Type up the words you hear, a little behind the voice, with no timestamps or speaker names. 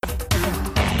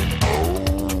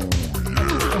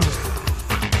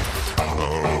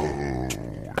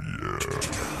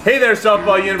Hey there,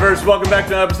 Softball Universe. Welcome back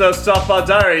to another episode of Softball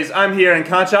Diaries. I'm here in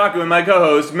Conshohocken with my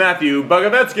co-host, Matthew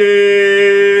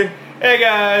Bogavetsky. Hey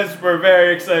guys, we're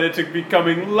very excited to be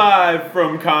coming live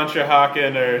from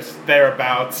Conshohocken or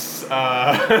thereabouts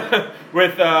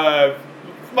with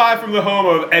live from the home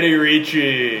of Eddie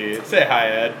Ricci. Say hi,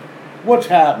 Ed. What's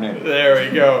happening? There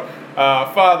we go.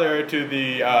 Father to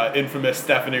the infamous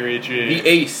Stephanie Ricci. The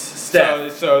ace,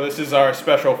 Steph. So this is our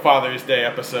special Father's Day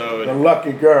episode. The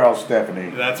lucky girl, Stephanie.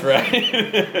 That's right.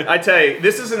 I tell you,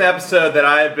 this is an episode that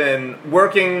I have been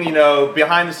working,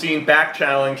 behind the scene, back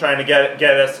channeling, trying to get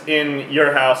us in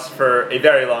your house for a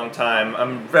very long time.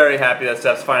 I'm very happy that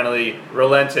Steph's finally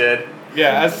relented.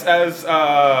 Yeah, as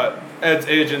Ed's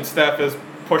agent, Steph has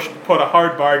put a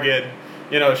hard bargain.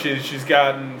 She's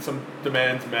gotten some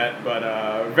demands met, but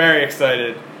very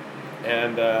excited.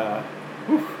 And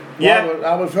yeah, Well,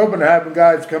 I was hoping to have the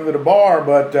guys come to the bar,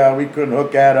 but we couldn't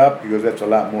hook that up because that's a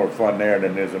lot more fun there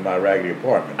than it is in my raggedy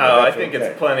apartment. oh, I think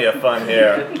it's plenty of fun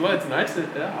here. well, it's nice. I'm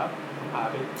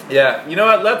happy. Yeah, you know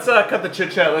what? Let's cut the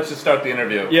chit chat. Let's just start the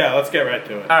interview. Yeah, let's get right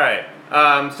to it. All right.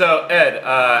 So Ed,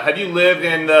 have you lived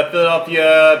in the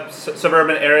Philadelphia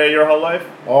suburban area your whole life?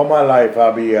 All my life,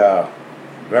 I'll be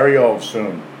very old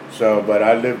soon. But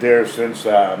I lived there since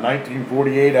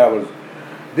 1948.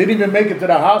 Didn't even make it to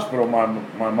the hospital.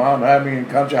 My mom had me in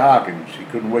Conshohocken. She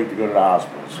couldn't wait to go to the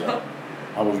hospital. So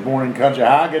I was born in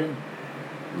Conshohocken,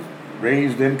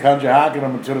 raised in Conshohocken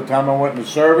up until the time I went into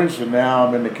service, and now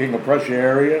I'm in the King of Prussia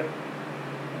area,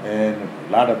 and a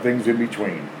lot of things in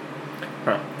between.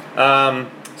 Huh.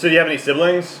 So do you have any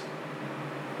siblings?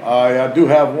 I do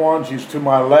have one. She's to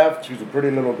my left. She's a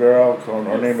pretty little girl.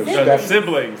 Her name is Stephanie.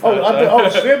 Siblings.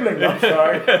 Siblings. I'm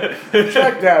sorry.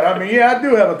 Check that. I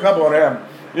do have a couple of them.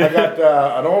 I got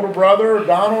an older brother,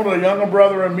 Donald, a younger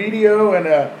brother, Emilio, and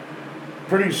a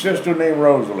pretty sister named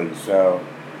Rosalie. So,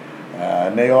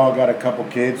 and they all got a couple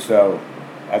kids. So,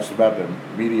 that's about the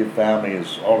immediate family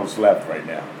is all that's left right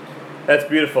now. That's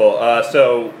beautiful.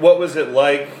 So what was it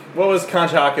like? What was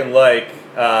Conshohocken like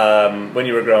when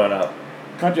you were growing up?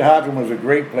 Conshohocken was a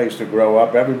great place to grow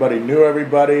up. Everybody knew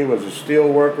everybody. It was a steel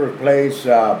worker place.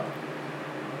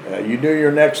 You knew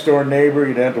your next door neighbor.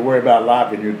 You didn't have to worry about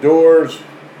locking your doors.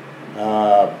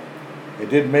 It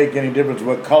didn't make any difference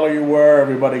what color you were.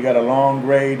 Everybody got along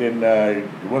great, and there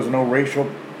wasn't no racial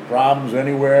problems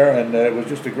anywhere. And it was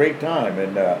just a great time.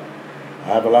 And I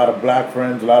have a lot of black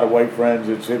friends, a lot of white friends.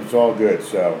 It's all good.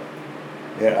 So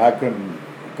yeah, I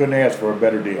couldn't ask for a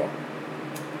better deal.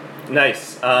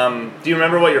 Nice. Do you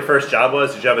remember what your first job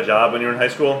was? Did you have a job when you were in high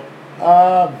school?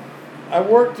 I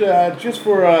worked just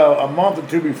for a month or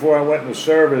two before I went into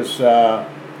service. A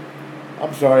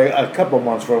couple of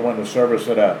months before I went into service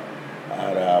at a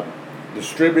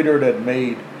distributor that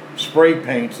made spray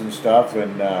paints and stuff.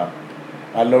 And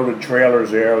I loaded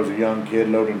trailers there. I was a young kid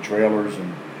loading trailers.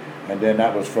 And then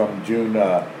that was from June,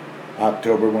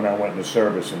 October when I went into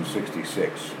service in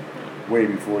 '66. Way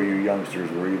before you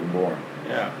youngsters were even born.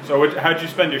 Yeah. So how'd you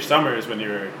spend your summers when you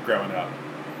were growing up?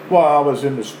 Well, I was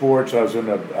into sports. I was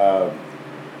into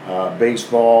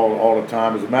baseball all the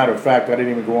time. As a matter of fact, I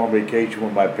didn't even go on vacation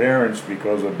with my parents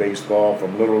because of baseball,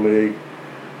 from Little League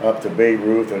up to Babe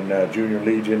Ruth and Junior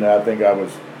Legion. I think I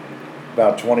was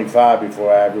about 25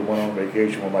 before I ever went on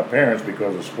vacation with my parents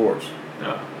because of sports.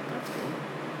 Oh, that's cool.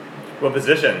 What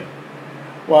position?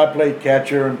 Well, I played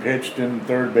catcher and pitched in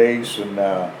third base,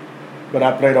 but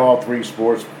I played all three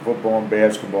sports, football and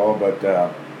basketball. But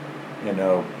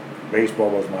baseball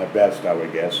was my best, I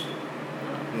would guess.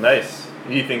 Nice.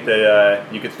 Do you think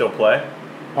that you could still play?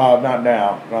 Not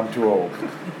now. I'm too old.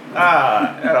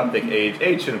 I don't think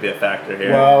age shouldn't be a factor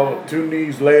here. Well, 2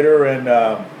 knees later and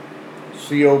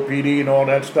COPD and all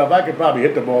that stuff. I could probably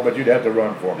hit the ball, but you'd have to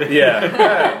run for me.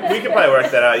 Yeah, we could probably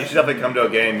work that out. You should definitely come to a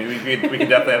game. We could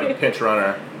definitely have a pinch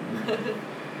runner.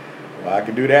 Well, I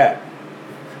can do that.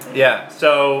 Yeah,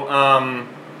 so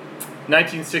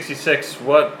 1966,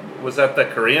 what was that, the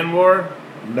Korean War?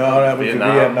 No, that was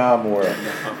Vietnam. the Vietnam War.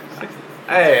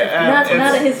 Hey, Not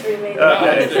a history major.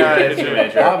 It's not a history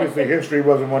major. Obviously, history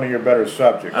wasn't one of your better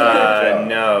subjects.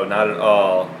 No, not at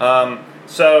all.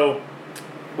 So,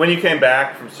 when you came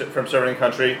back from serving the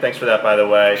country, thanks for that, by the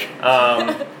way.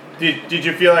 Did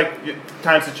you feel like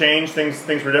times had changed?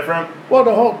 Things were different? Well,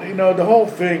 the whole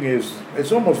thing is,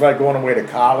 it's almost like going away to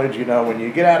college. When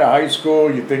you get out of high school,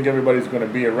 you think everybody's going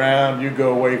to be around. You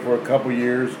go away for a couple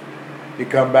years, you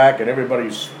come back, and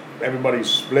everybody's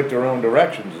split their own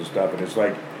directions and stuff. And it's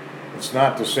like, it's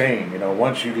not the same.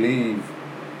 Once you leave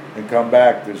and come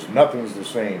back, nothing's the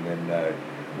same. And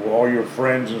all your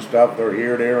friends and stuff, they're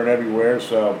here, there, and everywhere.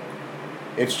 So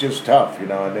it's just tough, And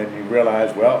then you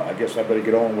realize, well, I guess I better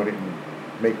get on with it and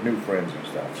make new friends and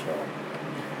stuff. So,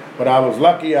 but I was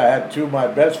lucky. I had two of my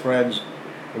best friends,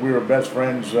 and we were best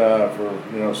friends for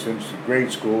since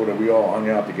grade school. That we all hung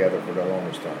out together for the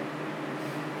longest time.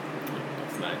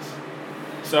 That's nice.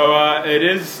 So it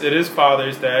is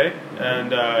Father's Day,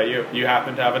 and you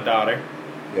happen to have a daughter.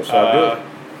 Yes, I do.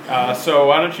 So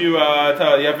why don't you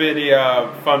tell? You have any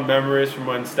fun memories from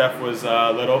when Steph was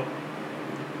little?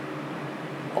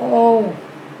 Oh,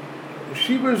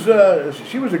 she was a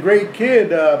great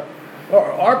kid.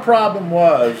 Our problem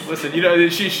was. Listen,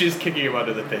 she's kicking him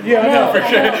under the table. Yeah, I know for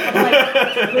sure.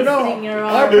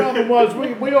 Our Our problem was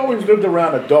we always lived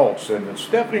around adults, and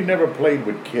Stephanie never played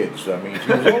with kids. I mean,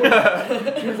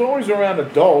 she was always around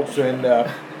adults, and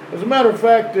as a matter of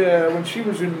fact, when she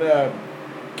was in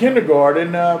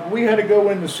kindergarten, we had to go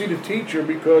in to see the teacher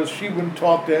because she wouldn't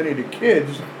talk to any of the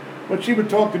kids, but she would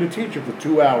talk to the teacher for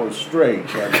 2 hours straight.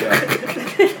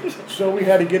 And, so we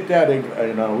had to get that,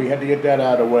 we had to get that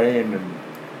out of the way, and then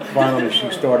finally she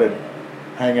started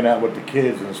hanging out with the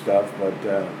kids and stuff.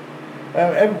 But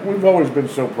and we've always been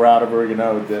so proud of her,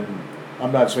 Then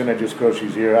I'm not saying that just because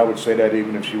she's here. I would say that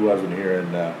even if she wasn't here,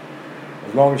 and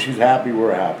as long as she's happy,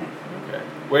 we're happy. Okay.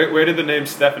 Where did the name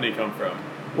Stephanie come from?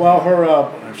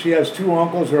 Well, she has two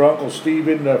uncles. Her uncle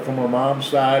Stephen from her mom's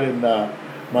side, and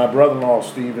my brother-in-law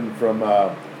Stephen from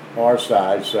our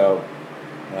side. So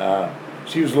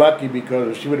she was lucky because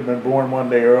if she would have been born one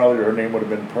day earlier, her name would have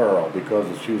been Pearl because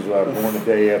she was born the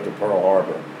day after Pearl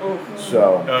Harbor.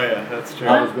 So. Oh yeah, that's true.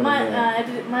 My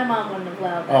mom wouldn't have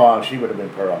allowed that. Oh, she would have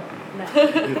been Pearl. No.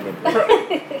 She'd have been Pearl.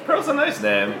 Pearl's a nice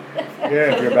name.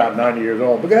 Yeah, if you're about 90 years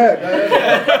old. But go ahead.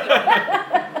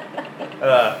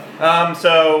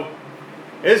 So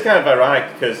it is kind of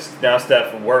ironic because now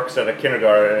Steph works at a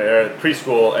kindergarten or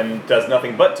preschool and does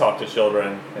nothing but talk to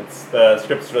children. The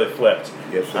script's really flipped.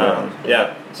 Yes, it is.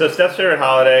 Yeah. So Steph's favorite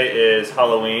holiday is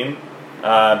Halloween.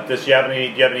 Do you have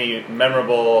any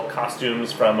memorable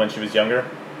costumes from when she was younger?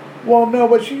 Well, no,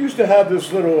 but she used to have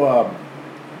this little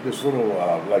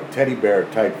like teddy bear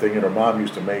type thing that her mom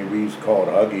used to make. We used to call it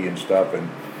Huggy and stuff, and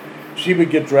she would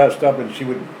get dressed up and she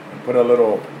would put a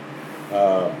little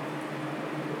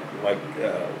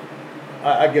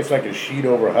I guess like a sheet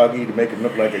over Huggy to make him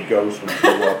look like a ghost when she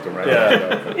walked around.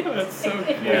 Yeah. That's so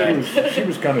cute. She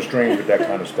was kind of strange with that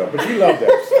kind of stuff, but she loved that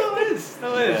stuff.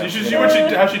 Still is. Yeah. You should see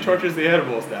how she tortures the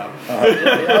animals now.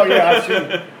 Oh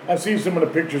yeah, I've seen some of the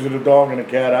pictures of the dog and the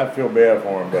cat. I feel bad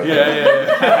for them, but Yeah.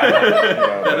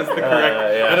 That is the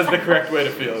correct. That is the correct way to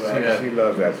feel about it. she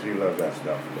loves that. She loves that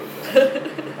stuff. But,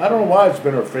 I don't know why it's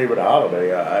been her favorite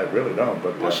holiday. I really don't.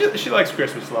 But Well, she likes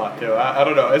Christmas a lot too. I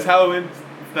don't know. Is Halloween?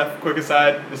 That quick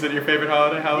aside, is it your favorite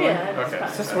holiday, Halloween? Yeah, it's Okay. fine.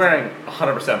 It's just wearing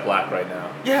 100% black right now.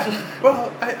 Yeah. Well,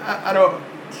 I don't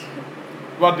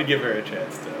want to give her a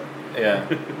chance to. Yeah.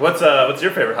 What's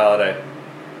your favorite holiday?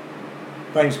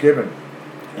 Thanksgiving.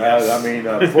 Yes.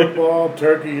 Football,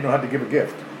 turkey. You don't have to give a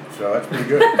gift, so that's pretty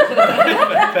good.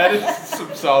 That is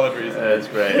some solid reason. That's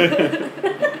great.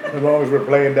 As long as we're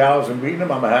playing Dallas and beating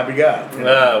them, I'm a happy guy.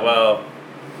 Well,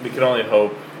 we can only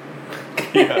hope.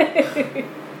 Yeah.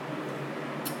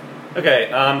 Okay,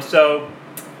 so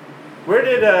where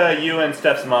did you and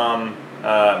Steph's mom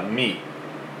meet?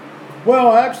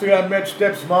 Well, actually, I met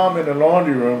Steph's mom in the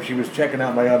laundry room. She was checking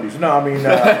out my undies. No, I mean,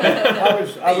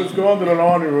 I was going to the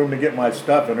laundry room to get my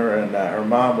stuff in her, and her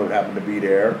mom would happen to be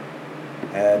there,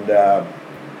 and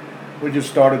we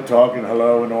just started talking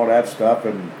hello and all that stuff,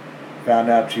 and found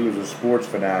out she was a sports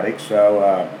fanatic. So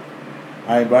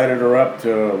I invited her up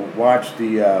to watch I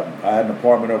had an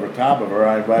apartment over top of her.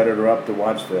 I invited her up to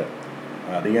watch the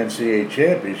NCAA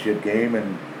championship game,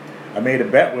 and I made a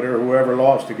bet with her. Whoever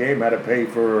lost the game had to pay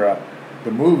for the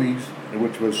movies,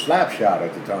 which was Slapshot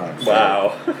at the time. So,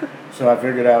 Wow. So I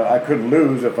figured out I couldn't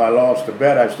lose. If I lost the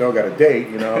bet, I still got a date,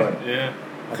 And Yeah.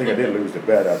 I think I did lose the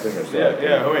bet. I think I still had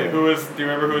Yeah. Wait, do you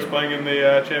remember who was playing in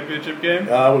the championship game?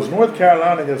 It was North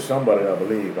Carolina against somebody, I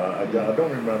believe. I don't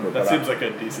remember. That but seems like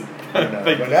a decent but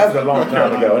thing. that was a long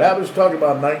time ago. That was talking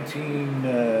about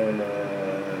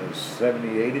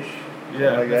 1978-ish.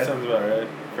 Yeah, like that sounds about right.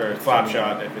 For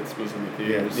Slapshot, if it was in the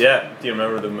theaters. Yeah. Do you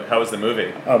remember how was the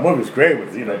movie? The movie was great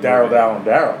with Daryl, Dow, and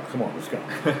Daryl. Come on, let's go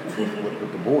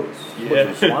with the boys. Yeah.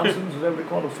 What's the Swansons? Is that what they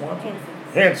call the Swansons?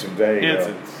 Hansons. There you go.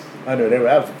 Hansons. I know that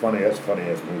was a funny ass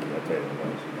movie. I tell you, it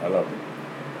was. I loved it.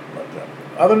 But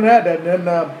other than that, then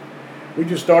we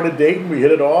just started dating. We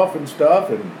hit it off and stuff.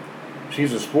 And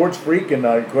she's a sports freak, and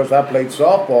of course I played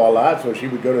softball a lot, so she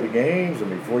would go to the games. And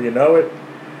before you know it,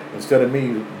 instead of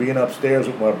me being upstairs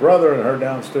with my brother and her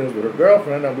downstairs with her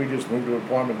girlfriend, we just moved to an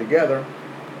apartment together.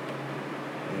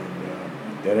 And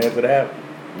then after that,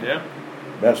 Yeah.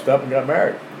 messed up and got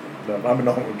married. No, I mean,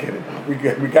 no, we're kidding. We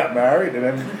got married, and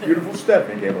then beautiful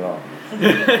Stephanie came along.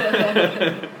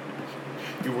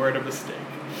 You weren't a mistake.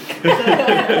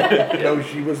 No,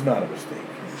 she was not a mistake.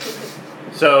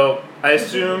 So I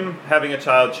assume having a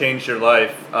child changed your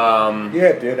life. Yeah,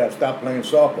 it did. I stopped playing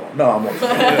softball. No, I'm only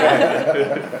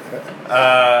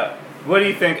What do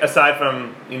you think, aside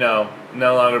from no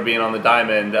longer being on the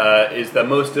diamond, is the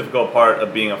most difficult part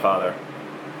of being a father?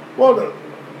 Well,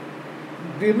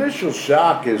 the initial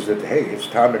shock is that, hey, it's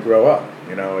time to grow up.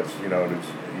 It's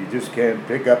you just can't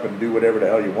pick up and do whatever the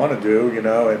hell you want to do.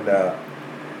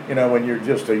 And when you're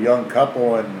just a young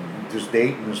couple and just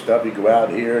dating and stuff, you go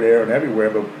out here, there, and everywhere.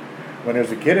 But when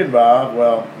there's a kid involved,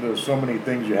 well, there's so many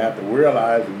things you have to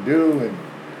realize and do,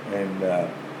 and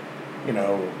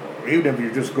even if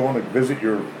you're just going to visit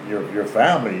your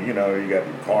family, you got your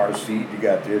car seat, you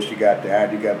got this, you got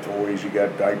that, you got toys, you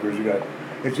got diapers,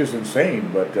 it's just insane.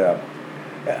 But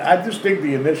I just think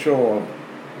the initial,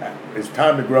 it's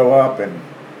time to grow up and,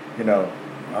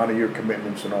 honor your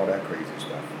commitments and all that crazy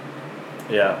stuff.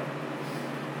 Yeah.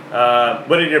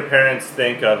 What did your parents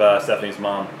think of Stephanie's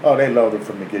mom? Oh, they loved her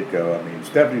from the get-go. I mean,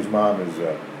 Stephanie's mom is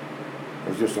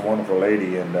just a wonderful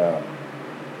lady, and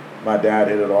my dad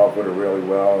hit it off with her really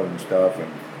well and stuff,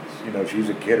 and she's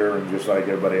a kidder and just like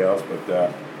everybody else, but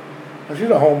she's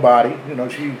a homebody.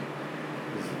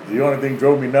 The only thing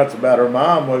drove me nuts about her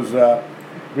mom was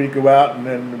we'd go out, and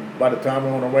then by the time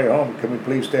we were on our way home, can we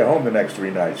please stay home the next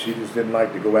 3 nights? She just didn't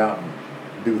like to go out and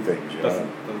do things. She's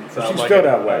still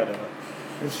that way.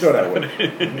 It's still that way.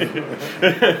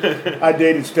 I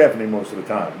dated Stephanie most of the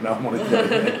time. No, I'm only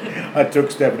kidding. I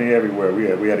took Stephanie everywhere.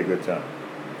 We had a good time.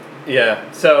 Yeah.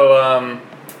 So,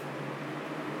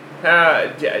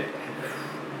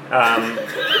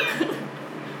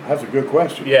 that's a good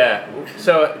question. Yeah.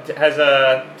 So, has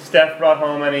Steph brought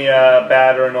home any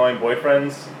bad or annoying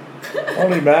boyfriends?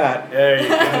 Only Matt. There you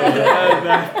go.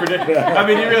 That's predictable. I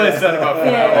mean, you really set him up for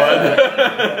that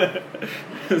one.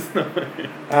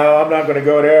 I'm not going to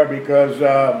go there because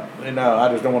I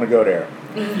just don't want to go there.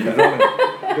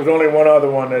 There's only one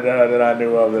other one that I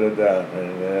knew of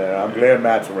I'm glad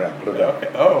Matt's around. Okay.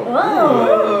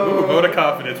 Oh. Vote of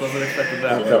confidence. Wasn't expecting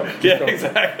that one. Yeah,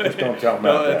 exactly. Just don't tell Matt.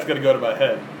 No, it's going to go to my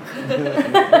head.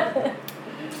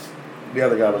 The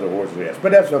other guy was a horse's ass,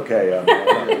 but that's okay. I'm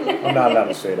not allowed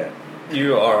to say that.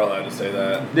 You are allowed to say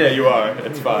that. Yeah, you are.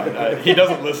 It's fine. He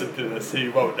doesn't listen to this. He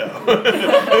won't know.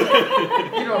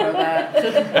 You don't know that.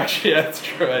 Actually, that's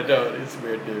true. I don't. He's a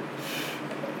weird dude.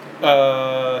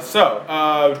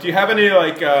 Do you have any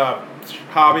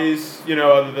hobbies?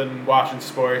 Other than watching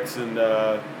sports and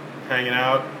hanging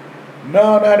out.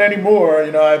 No, not anymore.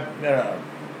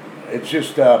 It's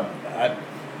just when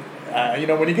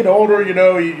you get older, you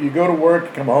go to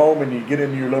work, come home, and you get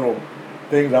into your little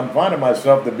things. I'm finding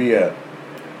myself to be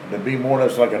more or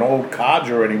less like an old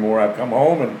codger anymore. I come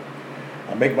home and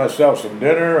I make myself some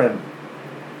dinner and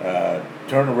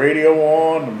turn the radio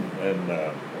on and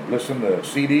listen to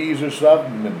CDs or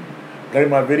something and play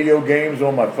my video games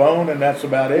on my phone, and that's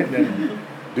about it. And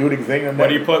do anything. And what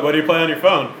do you play on your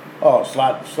phone? Oh,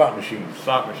 slot machines.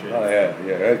 Slot machines. Oh yeah.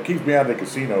 It keeps me out of the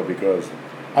casino because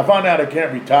I find out I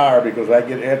can't retire because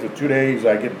after 2 days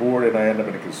I get bored and I end up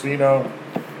in a casino,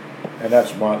 and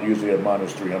that's usually at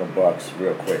minus $300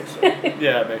 real quick. So.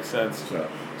 Yeah, it makes sense.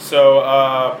 So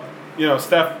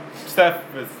Steph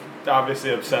is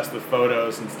obviously obsessed with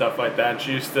photos and stuff like that. And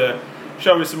she used to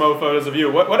show me some old photos of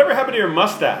you. Whatever happened to your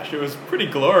mustache? It was pretty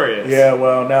glorious. Yeah,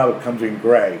 well now it comes in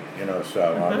gray.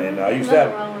 So I mean, I used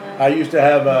to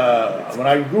have when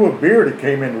I grew a beard, it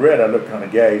came in red. I looked kind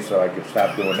of gay, so I could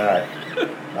stop doing that.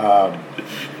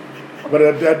 But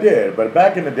I did. But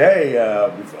back in the day,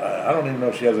 I don't even know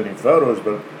if she has any photos,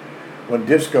 but when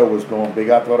disco was going big,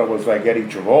 I thought I was like Eddie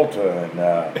Travolta, and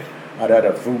I'd had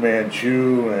a Fu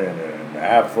Manchu and an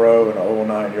afro and a whole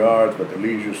 9 yards, but the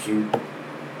leisure suit.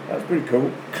 That was pretty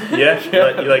cool. Yeah?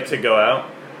 You like to go out?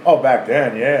 Oh, back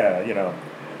then, yeah,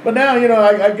 But now,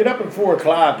 I get up at 4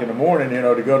 o'clock in the morning,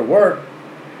 to go to work.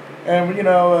 And,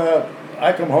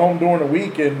 I come home during the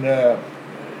week and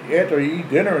after you eat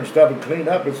dinner and stuff and clean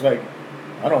up, it's like,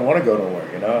 I don't want to go nowhere,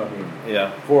 I mean,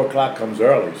 yeah. 4 o'clock comes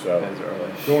early, so It's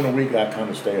early. during the week I kind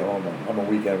of stay home. I'm a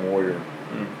weekend warrior.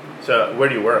 Mm. So where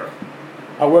do you work?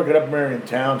 I work at Up Marion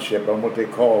Township. I'm what they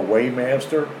call a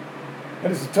weighmaster.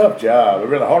 And it's a tough job.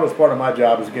 The hardest part of my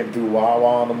job is getting through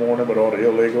Wawa in the morning with all the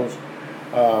illegals,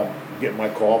 getting my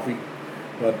coffee.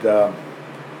 But,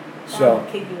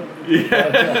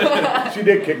 she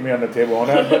did kick me on the table on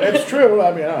that, but it's true.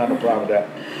 I mean, I don't have no problem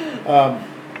with that.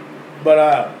 But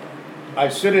I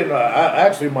sit in,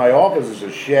 actually my office is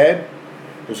a shed.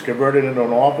 It's converted into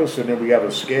an office, and then we have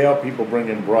a scale. People bring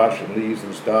in brush and leaves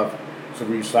and stuff. Some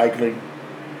recycling.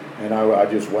 And I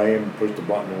just weigh them, push the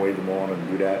button and weigh them on and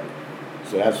do that.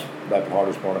 So that's about the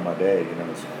hardest part of my day, you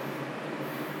know. So.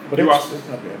 But it's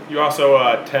not bad. You also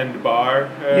tend bar?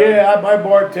 Yeah, I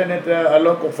bartend at a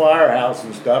local firehouse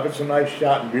and stuff. It's a nice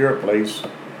shot and beer place.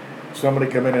 Somebody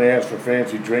come in and ask for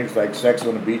fancy drinks like Sex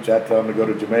on the Beach, I tell them to go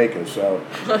to Jamaica. So,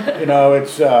 you know,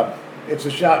 it's a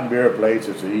shot and beer place.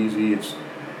 It's easy. It's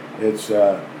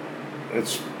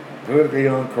politically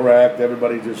incorrect.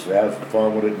 Everybody just has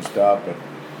fun with it and stuff, but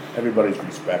everybody's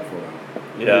respectful.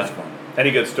 Yeah. It's fun.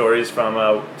 Any good stories from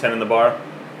tending the bar?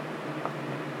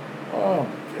 Oh,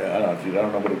 yeah, I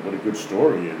don't know what a good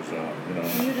story is. You know.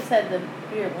 You just had the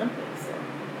Beer Olympics. So.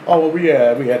 Oh well, we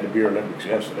had the Beer Olympics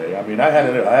yesterday. I mean, I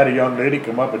had a young lady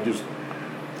come up and just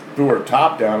threw her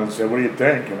top down and said, "What do you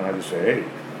think?" And I just say, "Hey,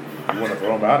 if you want to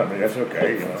throw them out at me, that's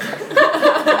okay." You know.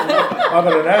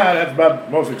 Other than that, that's about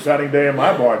the most exciting day of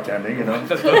my bartending. You know.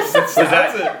 Was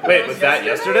that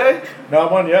yesterday? No,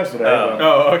 I won yesterday. Oh. but-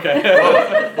 Oh,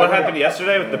 okay. What happened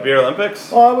yesterday with the Beer Olympics?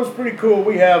 Oh, it was pretty cool.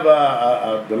 We have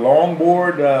the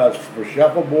longboard for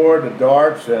shuffleboard, the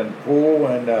darts and pool,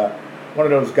 and one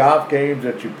of those golf games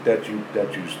that you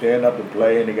stand up and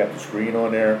play, and they got the screen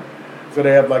on there. So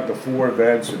they have like the 4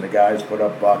 events, and the guys put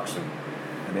up bucks, and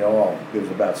there's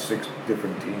about 6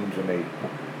 different teams, and they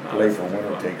play for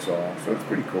winner takes all. So it's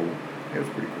pretty cool. It was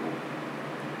pretty cool.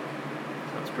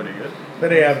 That's pretty good. Then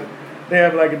they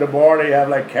have like at the bar, they have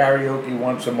like karaoke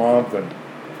once a month, and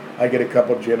I get a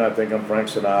couple gin. I think I'm Frank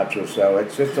Sinatra, so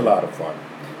it's a lot of fun.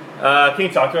 Can you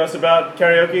talk to us about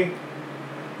karaoke?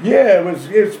 Yeah,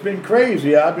 it's been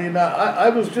crazy. I mean, I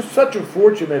was just such a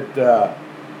fortunate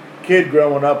kid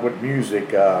growing up with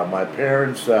music. My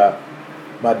parents,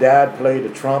 my dad played the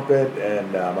trumpet,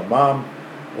 and my mom,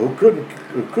 who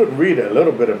couldn't read a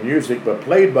little bit of music, but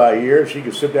played by ear. She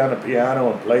could sit down at the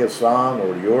piano and play a song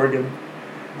or the organ.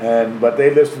 But they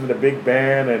listened to the big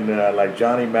band and like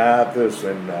Johnny Mathis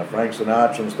and Frank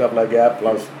Sinatra and stuff like that.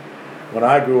 Plus, when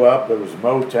I grew up, there was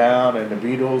Motown and the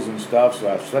Beatles and stuff. So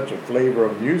I have such a flavor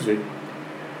of music.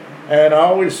 And I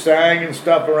always sang and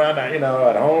stuff around,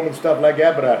 at home and stuff like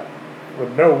that. But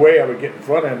with no way I would get in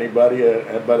front of anybody.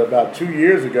 But about 2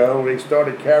 years ago, they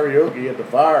started karaoke at the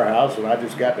firehouse, and I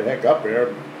just got the heck up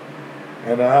there.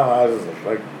 And now I was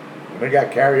like, when they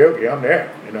got karaoke, I'm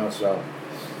there. So.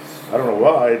 I don't know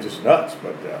why, it's just nuts,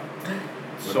 but...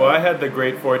 So I had the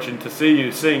great fortune to see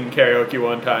you sing karaoke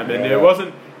one time, and Yeah. it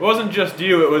wasn't just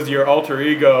you; it was your alter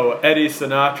ego, Eddie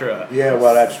Sinatra. Yeah,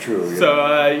 well, that's true. So,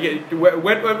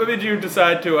 when did you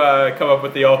decide to come up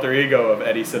with the alter ego of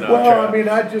Eddie Sinatra? Well, I mean,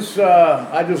 I just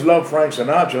love Frank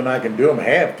Sinatra, and I can do him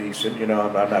half decent. I'm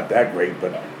not that great,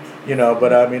 but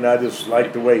I mean, I just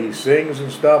like the way he sings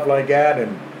and stuff like that,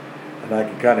 and I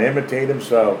can kind of imitate him.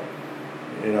 So,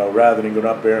 rather than going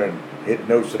up there and hit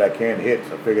notes that I can't hit,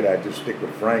 I figured I'd just stick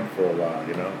with Frank for a while.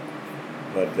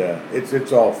 But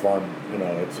it's all fun.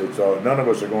 It's all. None of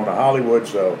us are going to Hollywood,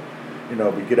 so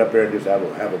we get up there and just have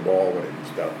a ball with it and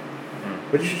stuff.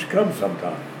 But you should come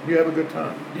sometime. You have a good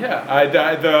time. Yeah,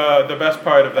 the best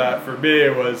part of that for me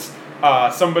was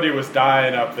somebody was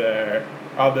dying up there,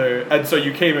 and so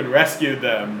you came and rescued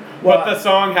them. Well, but the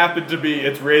song happened to be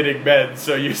 "It's Raining Men,"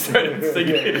 so you started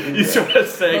singing. You sort of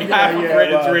sang half of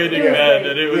 "It's Raining Men,"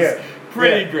 and it was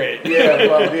pretty great.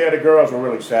 The girls were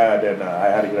really sad, and I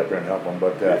had to get up there and help them.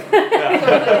 But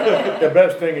the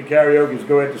best thing in karaoke is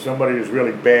go into somebody who's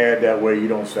really bad. That way, you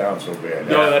don't sound so bad.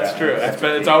 No, that's true.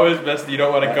 It's always best. You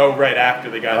don't want to go right after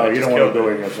the guy. Oh, that you just don't want to killed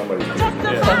go against somebody.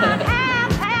 Yeah.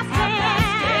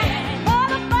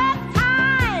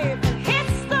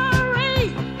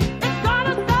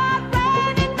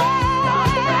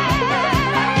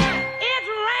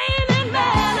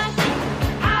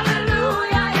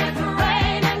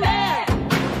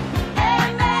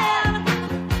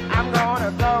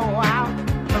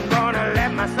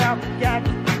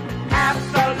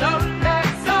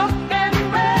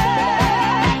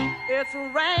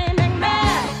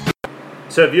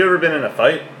 So have you ever been in a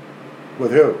fight?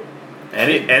 With who?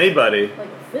 Anybody? Like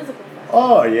a physical fight.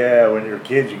 Oh yeah, when you're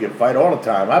kids, you get fight all the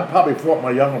time. I probably fought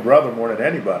my younger brother more than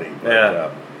anybody. But,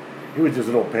 Yeah. he was just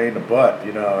a little pain in the butt,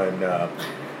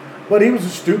 but he was the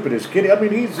stupidest kid. I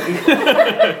mean,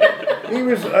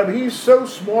 he's so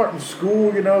smart in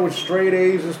school, with straight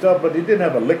A's and stuff, but he didn't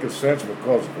have a lick of sense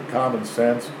because of the common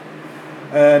sense.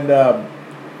 And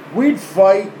we'd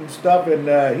fight and stuff, and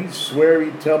he'd swear,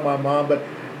 he'd tell my mom, but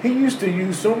he used to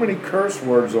use so many curse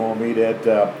words on me that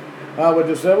I would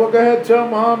just say, well, go ahead, tell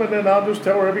Mom, and then I'll just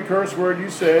tell her every curse word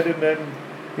you said, and then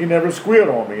he never squealed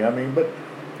on me. I mean, but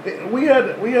we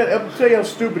had. I'll tell you how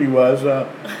stupid he was.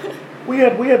 We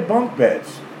had bunk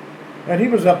beds, and he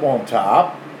was up on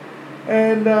top,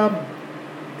 and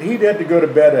he'd had to go to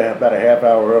bed about a half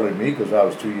hour early than me because I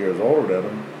was 2 years older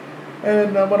than him.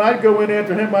 And when I'd go in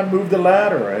after him, I'd move the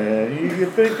ladder, and you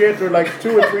think after like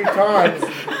 2 or 3 times,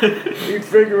 he'd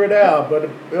figure it out. But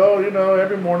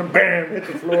every morning, bam, hit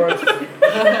the floor.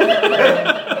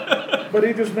 But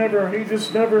he just never figured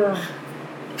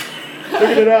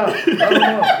it out. I don't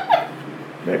know.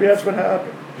 Maybe that's what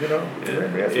happened.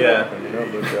 Maybe that's what happened.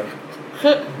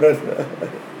 But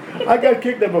I got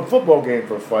kicked out of a football game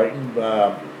for fighting.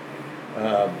 But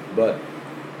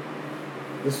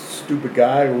this stupid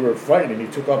guy, we were fighting, and he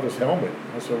took off his helmet.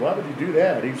 I said, "Why would you do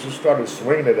that?" He just started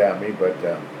swinging it at me, but.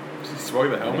 He swung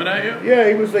the helmet at you? Yeah,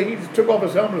 he just took off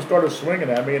his helmet and started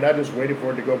swinging at me, and I just waited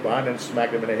for it to go by and then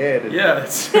smacked him in the head. And, yeah, you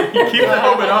keep the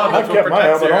helmet on. I kept my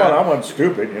helmet on. I'm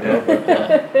unstupid,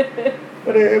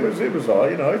 But it was all,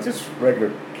 it's just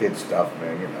regular kid stuff,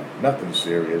 man. Nothing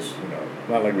serious.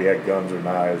 Not like we had guns or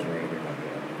knives or anything like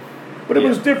that. But it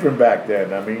was different back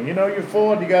then. I mean, you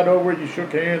fought, you got over it, you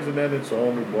shook hands, and then it's a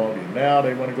whole new ballgame. Now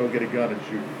they want to go get a gun and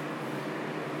shoot.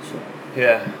 So.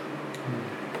 Yeah.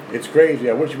 It's crazy.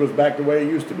 I wish it was back the way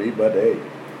it used to be, but hey,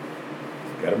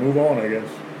 gotta move on, I guess.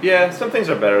 Yeah, some things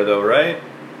are better though, right?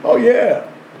 Oh yeah,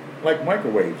 like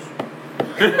microwaves.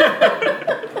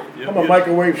 I'm a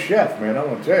microwave chef, man. I'm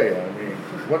gonna tell you. I mean,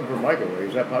 if it wasn't for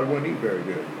microwaves, I probably wouldn't eat very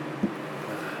good.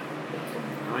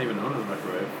 I don't even own a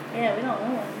microwave. Yeah, we don't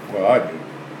know one. Well, I do.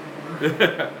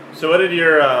 So what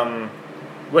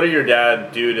did your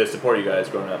dad do to support you guys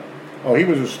growing up? Oh, he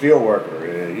was a steel worker.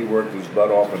 He worked his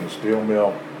butt off in the steel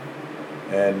mill.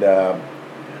 And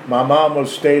my mom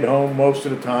stayed home most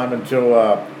of the time until,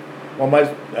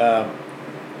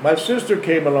 my sister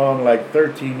came along like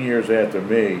 13 years after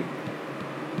me.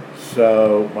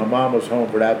 So my mom was home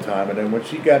for that time. And then when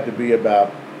she got to be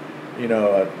about,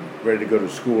 ready to go to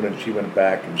school, then she went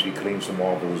back and she cleaned some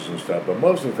offices and stuff. But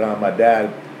most of the time, my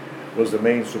dad was the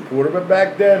main supporter. But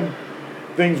back then,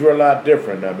 things were a lot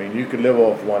different. I mean, you could live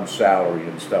off one salary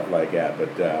and stuff like that.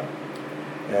 But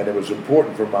and it was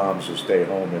important for moms to stay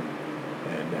home and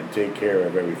take care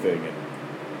of everything.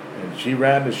 And she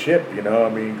ran the ship,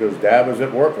 because Dad was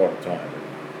at work all the time.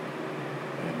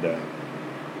 And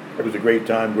it was a great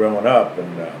time growing up,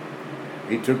 and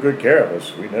he took good care of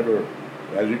us. We never,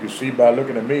 as you can see by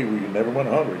looking at me, we never went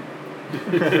hungry.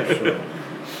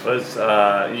 So.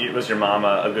 Was your mom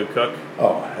a good cook?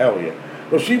 Oh, hell yeah.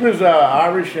 Well, she was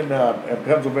Irish and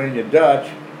Pennsylvania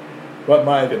Dutch, but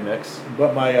good mix.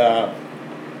 But my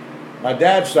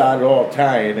dad's side is all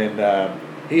Italian, and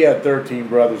he had 13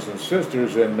 brothers and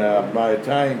sisters, and my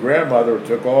Italian grandmother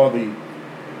took all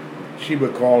she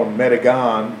would call them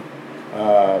Medigan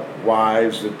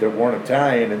wives that weren't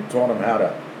Italian and taught them how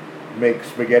to make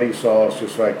spaghetti sauce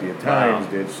just like the Italians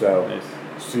did. So, nice.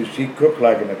 So she cooked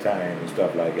like an Italian and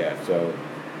stuff like that. So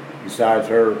besides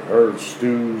her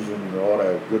stews and all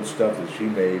that good stuff that she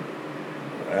made,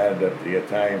 and the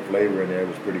Italian flavor in there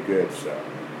was pretty good. So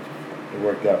it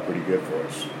worked out pretty good for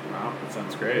us. Wow, that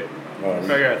sounds great. Oh,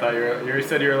 I thought you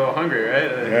said you were a little hungry,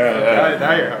 right? Yeah.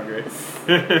 Now you're hungry.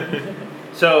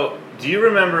 So, do you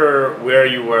remember where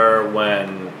you were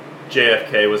when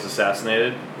JFK was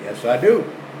assassinated? Yes, I do.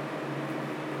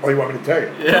 Oh, you want me to tell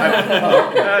you? Yeah.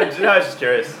 I was just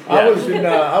curious. Yeah.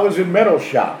 I was in metal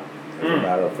shop, as a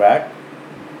matter of fact,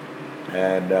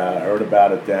 and heard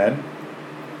about it then.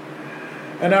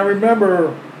 And I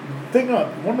remember,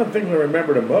 one of the things I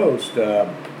remember the most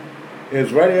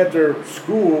is right after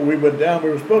school we went down.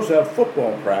 We were supposed to have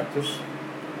football practice,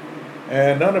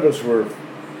 and none of us were,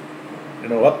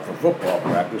 up for football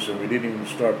practice, and we didn't even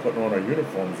start putting on our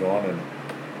uniforms on.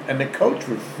 And the coach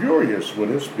was furious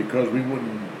with us because we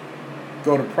wouldn't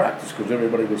go to practice because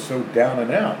everybody was so down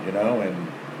and out, And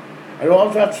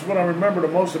that's what I remember the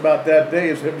most about that day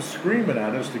is him screaming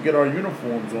at us to get our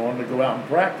uniforms on to go out and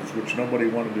practice, which nobody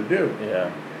wanted to do. Yeah.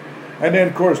 And then,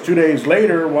 of course, 2 days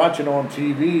later, watching on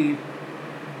TV,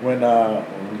 when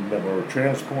they were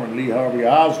transporting Lee Harvey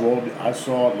Oswald, I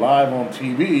saw it live on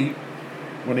TV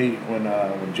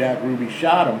when Jack Ruby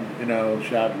shot him,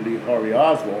 shot Lee Harvey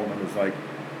Oswald, and it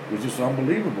was just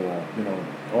unbelievable,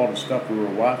 all the stuff we were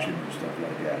watching and stuff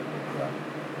like that.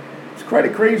 It's quite a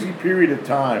crazy period of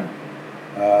time.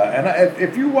 And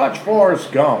if you watch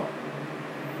Forrest Gump,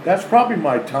 that's probably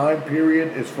my time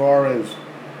period as far as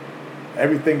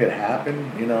everything that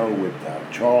happened, with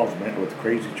with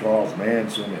crazy Charles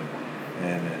Manson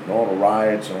and all the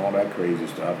riots and all that crazy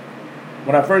stuff.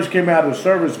 When I first came out of the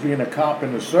service, being a cop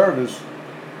in the service,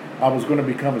 I was going to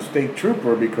become a state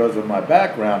trooper because of my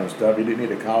background and stuff. You didn't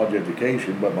need a college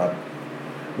education, but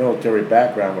military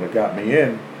background would have got me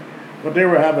in. But they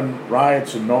were having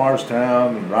riots in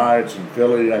Norristown and riots in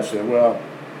Philly. I said, well,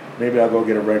 maybe I'll go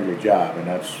get a regular job, and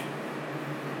that's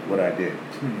what I did.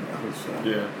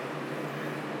 Yeah.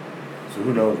 So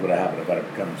who knows what happened if I had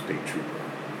become a state trooper.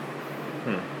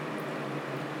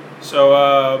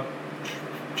 So,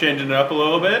 changing it up a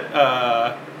little bit.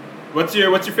 What's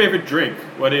your favorite drink?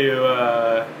 What do you?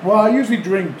 Well, I usually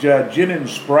drink gin and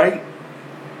Sprite,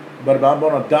 but I'm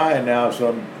on a diet now, so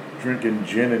I'm drinking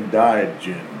gin and diet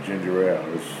gin, ginger ale.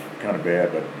 It's kind of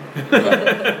bad, but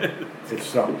it's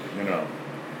something, you know.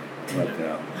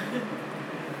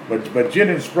 But gin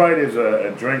and Sprite is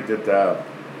a drink that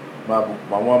my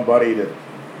one buddy that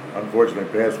unfortunately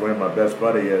passed away, my best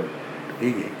buddy,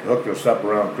 he hooked us up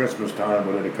around Christmas time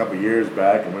with it a couple years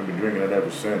back, and we've been drinking it ever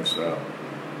since. So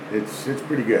it's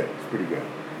pretty good. It's pretty good.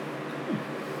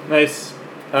 Nice.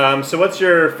 So what's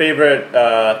your favorite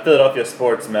Philadelphia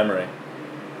sports memory?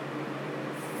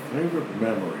 Favorite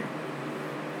memory?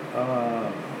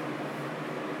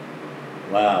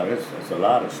 Wow, that's a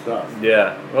lot of stuff.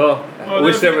 Yeah. Well,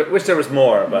 wish there was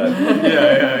more, but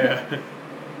yeah.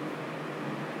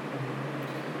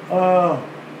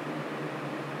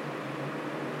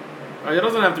 It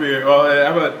doesn't have to be. Well,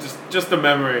 how about just a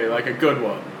memory, like a good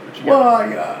one?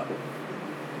 Well,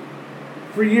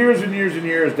 for years and years and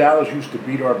years, Dallas used to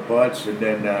beat our butts, and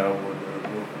then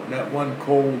that one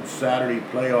cold Saturday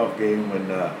playoff game when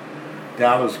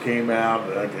Dallas came out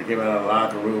of the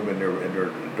locker room in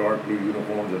their dark blue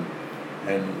uniforms,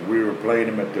 and we were playing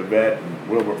them at the vet, and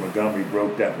Wilbert Montgomery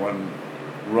broke that one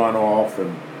run off,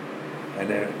 and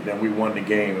then we won the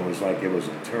game. It was like it was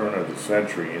a turn of the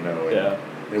century, you know. yeah.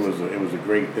 It was a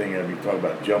great thing. I mean, you talk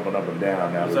about jumping up and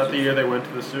down. Was that the year they went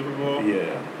to the Super Bowl?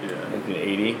 Yeah. Yeah.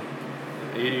 1980.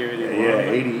 80 or 81. Yeah,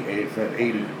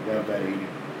 80, about that 80.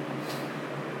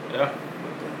 Yeah.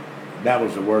 That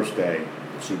was the worst day,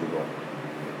 the Super Bowl.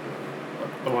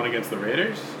 The one against the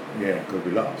Raiders? Yeah, because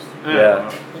we lost.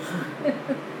 Yeah.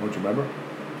 Don't you remember?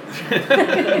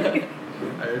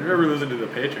 I remember losing to the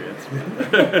Patriots.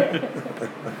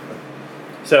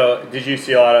 So, did you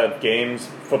see a lot of games,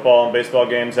 football and baseball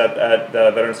games at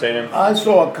Veterans Stadium? I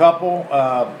saw a couple.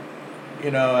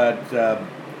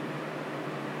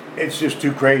 It's just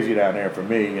too crazy down there for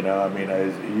me. You know, I mean,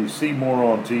 you see more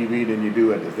on TV than you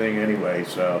do at the thing anyway.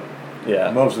 So,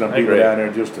 Yeah. most of them I people agree. down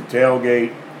there just to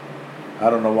tailgate. I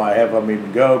don't know why half of them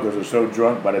even go because they're so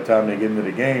drunk. By the time they get into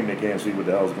the game, they can't see what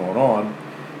the hell's going on.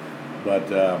 But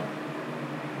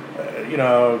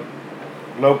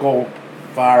local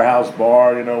firehouse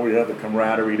bar, we have the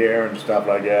camaraderie there and stuff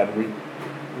like that. And we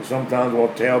sometimes we'll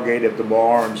tailgate at the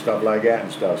bar and stuff like that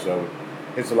and stuff. So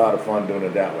it's a lot of fun doing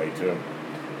it that way too.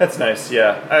 That's nice,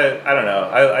 yeah. I don't know.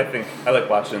 I think I like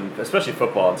watching, especially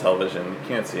football on television. You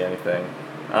can't see anything.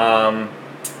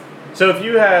 So if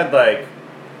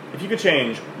you could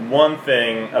change one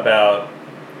thing about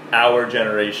our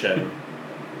generation,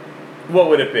 what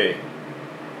would it be?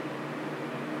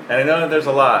 And I know that there's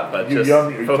a lot, but You just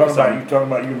young? You focus on. talking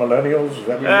about you millennials? Is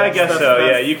that what I you're guess so.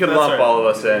 Yeah, you can that's lump right. all of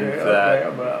us into that.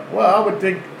 Okay, well, I would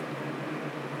think.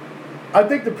 I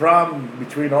think the problem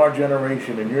between our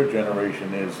generation and your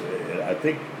generation is, I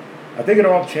think it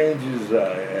all changes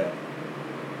the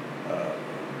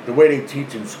way they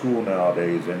teach in school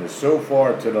nowadays, and it's so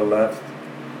far to the left,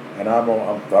 and I'm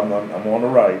on the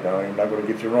right. I'm not going to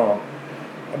get you wrong,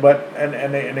 but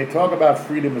and they talk about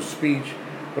freedom of speech,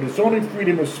 but it's only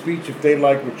freedom of speech if they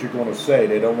like what you're going to say.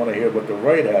 They don't want to hear what the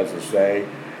right has to say,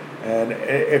 and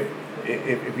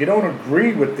if you don't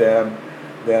agree with them,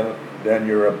 then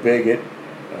you're a bigot,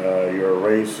 you're a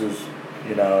racist,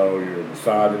 you're a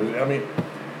misogynist. I mean,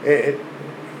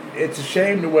 it's a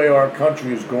shame the way our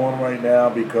country is going right now,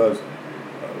 because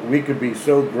we could be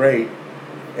so great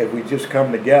if we just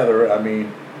come together. I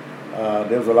mean,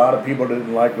 there's a lot of people that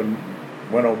didn't like when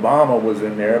Obama was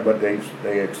in there, but they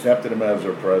accepted him as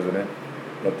their president,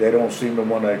 but they don't seem to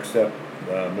want to accept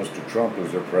Mr. Trump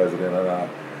as their president. And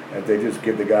if they just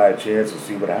give the guy a chance to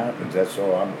see what happens, that's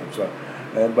all.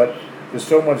 But there's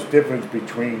so much difference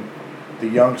between the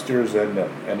youngsters and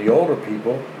the older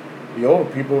people. The older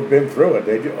people have been through it.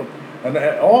 And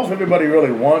all everybody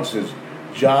really wants is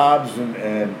jobs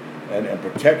and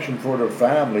protection for their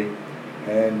family,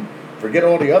 and forget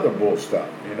all the other bull stuff,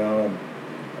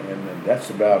 and that's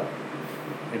about,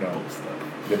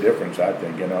 the difference, I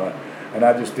think, and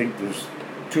I just think there's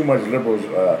too much liberals,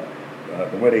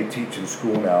 the way they teach in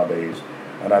school nowadays,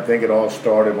 and I think it all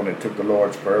started when they took the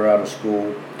Lord's Prayer out of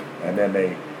school, and then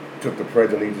they took the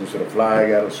Pledge of Allegiance to the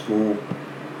flag out of school,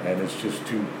 and it's just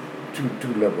too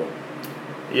liberal.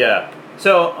 Yeah.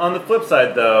 So on the flip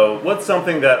side, though, what's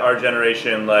something that our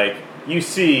generation you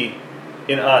see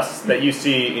in us that you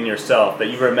see in yourself that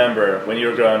you remember when you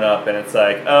were growing up, and it's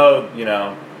like, oh,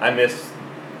 I miss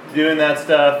doing that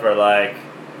stuff, or like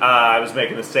I was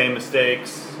making the same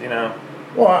mistakes,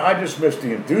 Well, I just miss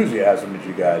the enthusiasm that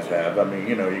you guys have. I mean,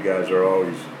 you guys are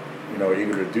always,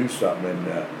 eager to do something.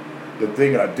 And the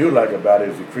thing I do like about it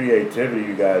is the creativity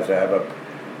you guys have.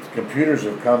 Computers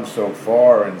have come so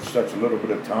far in such a little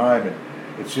bit of time, and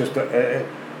it's just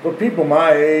for people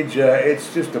my age,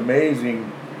 it's just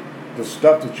amazing the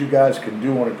stuff that you guys can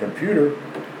do on a computer.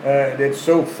 It's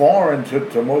so foreign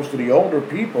to most of the older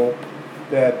people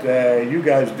that you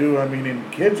guys do. I mean, and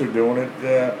kids are doing it.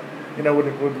 With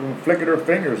the flick of their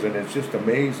fingers, and it's just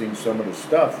amazing some of the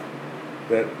stuff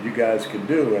that you guys can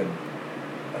do. And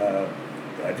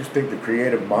I just think the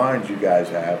creative minds you guys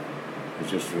have is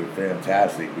just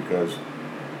fantastic, because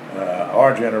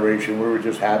our generation, we were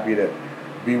just happy to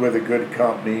be with a good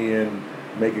company and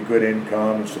make a good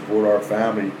income and support our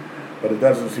family. But it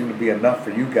doesn't seem to be enough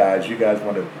for you guys. You guys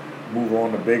want to move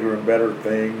on to bigger and better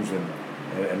things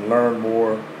and learn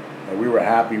more. We were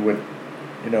happy with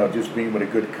just being with a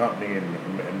good company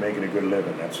and making a good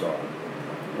living, that's all.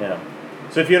 Yeah.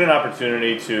 So if you had an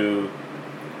opportunity to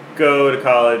go to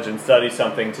college and study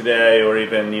something today, or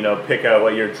even, pick out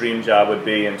what your dream job would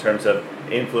be in terms of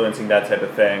influencing that type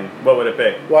of thing, what would it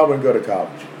be? Well, I wouldn't go to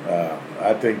college.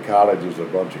 I think college is a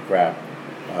bunch of crap.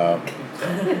 In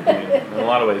a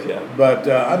lot of ways, yeah. But,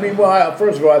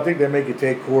 first of all, I think they make you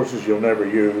take courses you'll never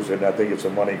use, and I think it's a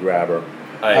money grabber.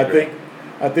 I agree.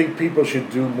 I think people should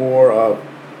do more of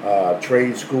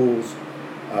trade schools,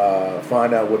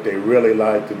 find out what they really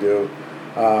like to do.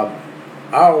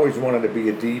 I always wanted to be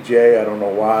a DJ. I don't know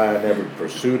why I never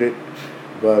pursued it,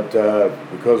 but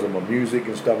because of my music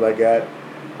and stuff like that.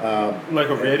 Like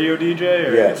a radio DJ?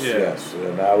 Or? Yes, yes.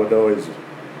 And I would always,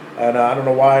 and I don't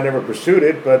know why I never pursued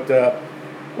it, but, Yeah,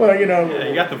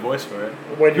 you got the voice for it.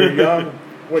 When you're young.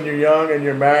 When you're young and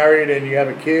you're married and you have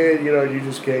a kid, you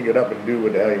just can't get up and do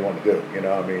what the hell you want to do.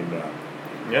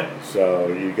 Yeah. So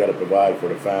you got to provide for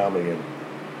the family, and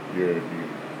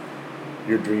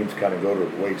your dreams kind of go to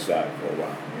the wayside for a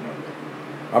while.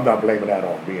 I'm not blaming that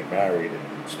on being married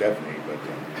and Stephanie, but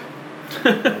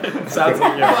Sounds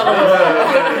like your fault.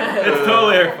 It's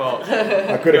totally her fault.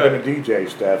 I could have been a DJ,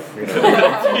 Steph.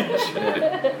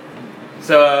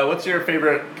 So, what's your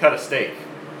favorite cut of steak?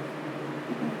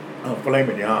 Oh, filet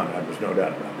mignon. There's no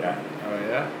doubt about that. Oh,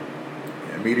 yeah?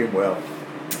 Yeah, medium well.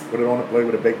 Put it on a plate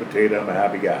with a baked potato. I'm a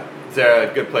happy guy. Is there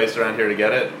a good place around here to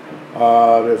get it?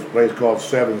 There's a place called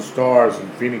Seven Stars in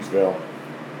Phoenixville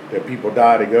that people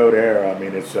die to go there. I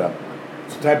mean, it's a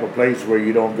type of place where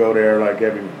you don't go there like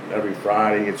every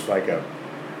Friday. It's like a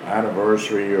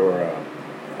anniversary or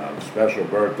a special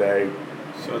birthday.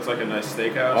 So it's like a nice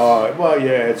steakhouse? Well,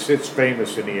 yeah, it's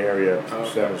famous in the area. Oh,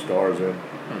 okay. 7 Stars in.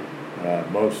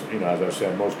 Most, as I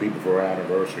said, most people for an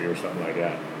anniversary or something like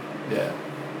that. Yeah.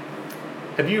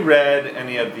 Have you read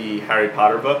any of the Harry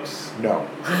Potter books? No.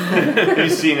 Have you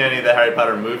seen any of the Harry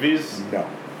Potter movies? No.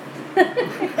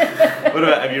 What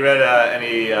about, have you read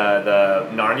any the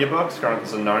Narnia books,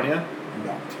 Chronicles of Narnia?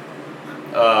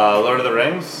 No. Lord of the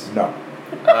Rings? No.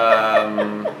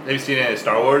 Have you seen any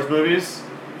Star Wars movies?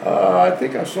 I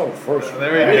think I saw the first one.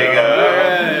 There we There you go. go. All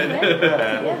right.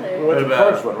 Together. What's the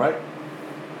about- first one, right?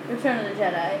 Return of the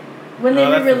Jedi. When Oh,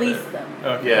 they that's the re-released third. them.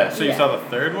 Okay. Yeah. So you Yeah. saw the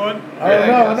third one? I don't I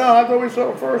know. guess. No, I thought we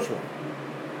saw the first one.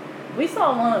 We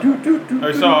saw one of them.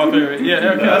 I saw all three. Yeah,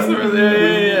 okay. That's the,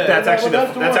 yeah. That's actually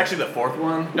that's the that's one. actually the fourth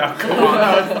one. Oh, come on.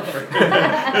 That was the first.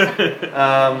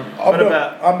 What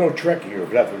about I'm no Trekkie, if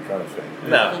that's what you're trying to say.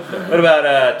 no? What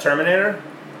about Terminator?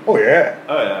 Oh, yeah.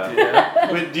 Oh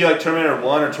yeah. Wait, do you like Terminator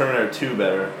 1 or Terminator 2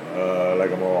 better?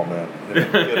 Like them all, man.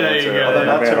 Good There you answer. go. Although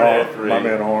not my, man Terminator 3. my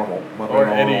man Arnold. My Or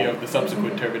man any Arnold. of the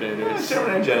subsequent Terminators.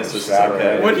 Terminator Genesis is Sarah okay.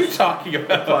 Evans. What are you talking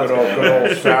about? Good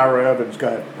old Sarah Evans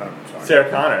guy. I'm sorry. Sarah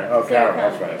Connor. Oh, Sarah Karen,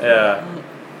 that's right. Yeah.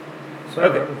 Sarah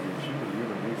Okay. Evans, she was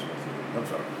human resources. I'm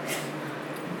sorry.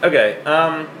 Okay.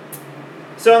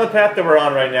 So on the path that we're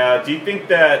on right now, do you think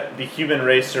that the human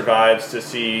race survives to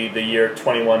see the year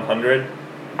 2100?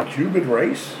 Cuban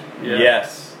race? Yeah.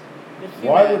 Yes. The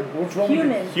Why human. would, what's wrong with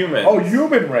Human. Human. Oh,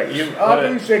 human race. You- I thought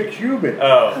you said Cuban.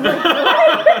 Oh.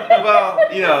 Well,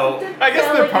 I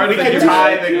guess they're part we of the could human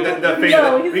tie race. the fate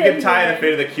No, of he the, we said could tie the human.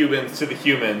 fate of the Cubans to the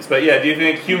humans. But yeah, do you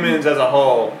think humans as a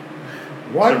whole?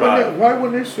 Why survive. why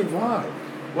wouldn't they survive?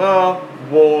 Well,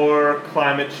 war,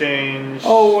 climate change.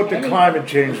 Oh, with the Any- climate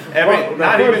change. Well,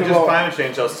 Not first even of just all, climate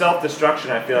change, though. Self-destruction,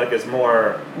 I feel like, is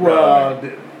more Well,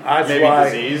 relevant. that's Maybe why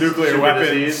disease, Nuclear super weapons.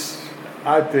 disease.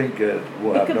 I think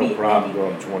we'll It have could no be problem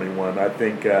anything. going 21. I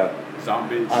think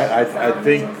Zombies.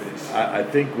 I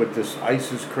think with this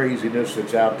ISIS craziness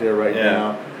that's out there right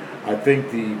now, I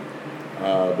think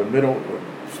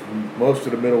most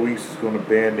of the Middle East is going to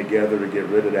band together to get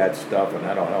rid of that stuff, and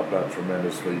that'll help out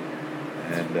tremendously.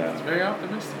 And it's very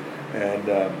optimistic. And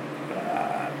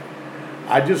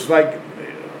I just like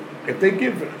if they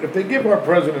give our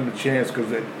president a chance, because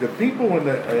the people in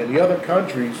the other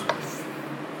countries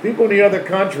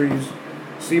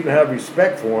seem to have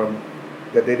respect for him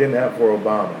that they didn't have for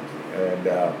Obama, and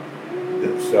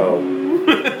so.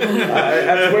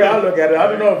 That's the way I look at it. I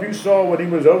don't know if you saw when he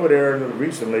was over there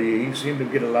recently. He seemed to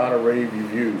get a lot of rave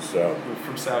reviews. So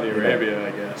from Saudi Arabia,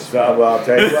 I guess. So, well, I'll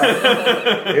tell you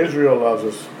what, Israel loves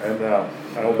us, and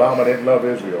Obama didn't love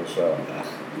Israel. So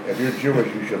if you're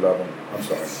Jewish, you should love him. I'm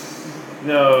sorry.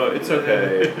 No, it's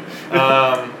okay.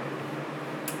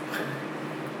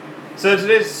 So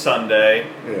today's Sunday.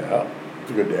 Yeah,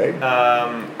 it's a good day. I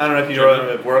don't know if you rode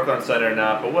at work on Sunday or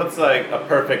not, but what's like a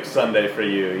perfect Sunday for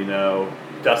you? You know,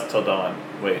 dusk till dawn.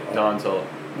 Wait, dawn till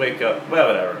wake up. Well,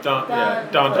 whatever. Dawn till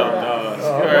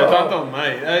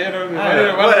night.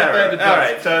 Whatever. All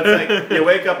right. So it's like you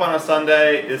wake up on a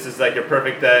Sunday. This is like your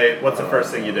perfect day. What's the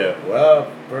first thing you do? Well,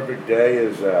 perfect day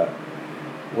is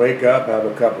wake up, have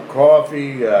a cup of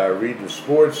coffee, read the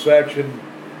sports section,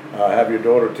 have your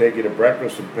daughter take you to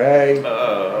breakfast and pay,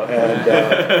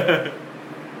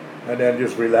 and then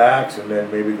just relax, and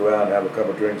then maybe go out and have a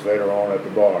couple of drinks later on at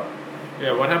the bar.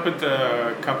 Yeah, what happened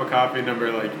to a cup of coffee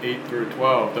number like 8 through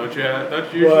 12? Don't you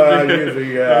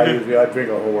usually? Well, I drink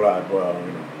a whole lot. Well,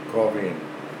 coffee and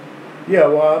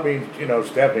well, I mean,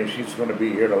 Stephanie, she's going to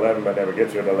be here at 11, but never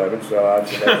gets here at 11, so I'd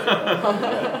say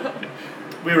that's.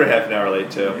 We were half an hour late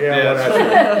too.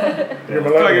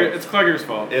 It's Clegger's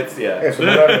fault. It's It's a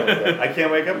millennial thing. I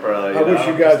can't wake up early. I wish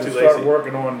you guys would start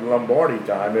working on Lombardi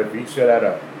time. If he said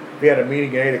if he had a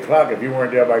meeting at 8 o'clock, if you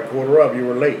weren't there by quarter of, you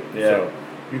were late. Yeah. So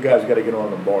you guys got to get on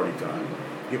Lombardi time.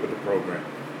 Get with the program.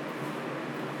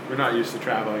 We're not used to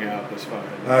traveling out this far.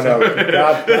 I know.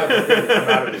 God forbid we come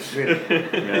out of the city.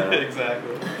 Yeah.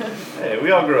 Exactly. Hey, we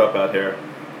all grew up out here.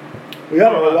 I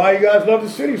don't know why you guys love the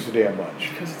city so damn much.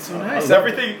 Because it's so nice.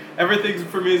 Everything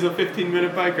for me is a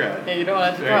 15-minute bike ride. Yeah, you don't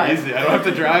have to Very drive. easy. I don't have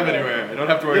to drive anywhere. I don't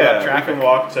have to worry about traffic. I can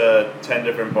walk to 10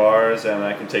 different bars, and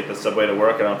I can take the subway to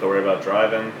work. I don't have to worry about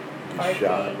driving.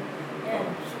 Shot. Yeah.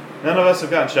 None of us have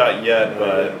gotten shot yet,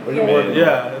 but you're working on it.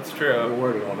 Yeah, that's true.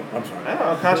 We're working on it. I'm sorry. I don't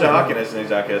know. Conshohocken isn't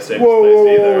exactly a safe Whoa,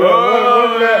 place either.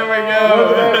 Whoa, there we go.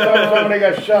 When's the last time they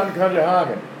got shot in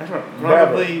Conshohocken? I don't know.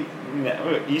 Probably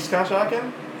East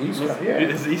Conshohocken?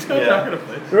 Is East Conshohocken a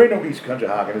place? There ain't no East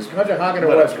Conshohocken. It's Conshohocken or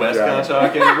West Conshohocken.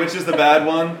 Conshohocken. Which is the bad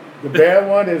one? The bad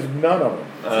one is none of them.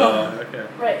 Okay.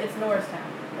 Right, it's Norristown.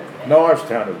 That's bad.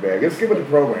 Norristown is bad. Let's give it the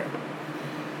program.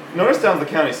 Norristown's the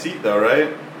county seat, though,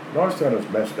 right? Norristown is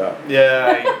messed up.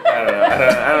 Yeah, I don't know. I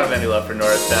don't have any love for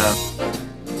Norristown.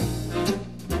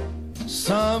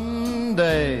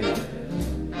 Someday,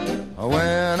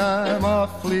 when I'm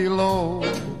awfully low,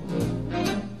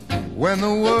 when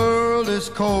the world is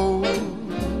cold,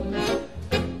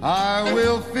 I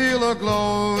will feel a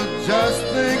glow just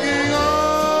thinking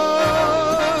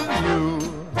of you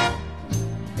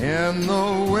in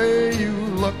the way you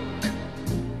look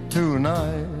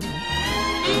tonight.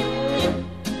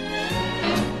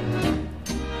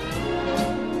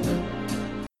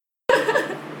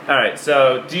 All right,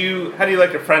 so how do you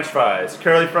like your French fries?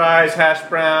 Curly fries, hash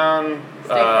brown,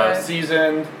 fries.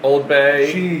 seasoned, Old Bay,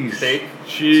 Cheese. steak,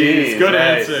 Cheese. Good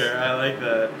nice. answer. I like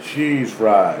that. Cheese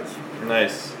fries.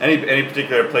 Nice. Any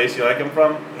particular place you like them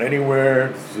from?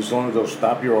 Anywhere, as long as they'll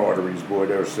stop your arteries, boy,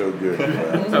 they're so good.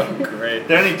 Oh, great. Are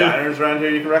there any diners around here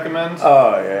you can recommend?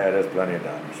 Oh, yeah, there's plenty of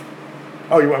diners.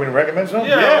 Oh, you want me to recommend something?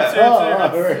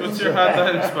 Yeah. What's your hot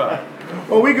diner spot?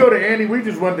 Well, we go to Andy. We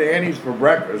just went to Andy's for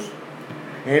breakfast.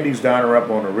 Andy's diner up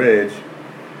on the ridge.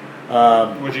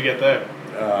 What'd you get there?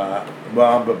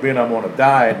 But being I'm on a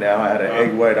diet now, I had an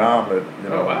egg white omelet.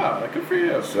 Oh, wow. Good for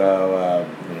you. So,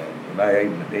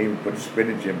 and they even put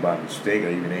spinach in by mistake.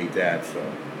 I even ate that, so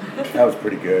that was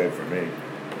pretty good for me.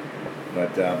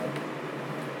 But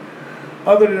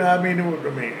other than that, I mean,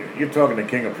 you're talking the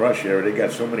King of Prussia area. They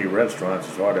got so many restaurants.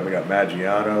 It's hard. They got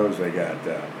Maggiano's. They got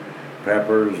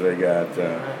Peppers. They got.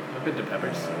 I've been to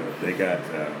Peppers. They got.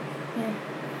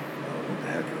 What the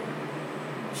heck?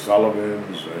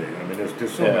 Sullivan's. I mean,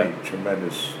 there's so many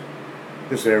tremendous.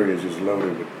 This area is just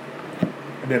loaded with.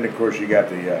 And then of course you got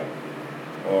the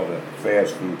all the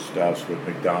fast food stuffs with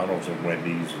McDonald's and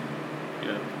Wendy's.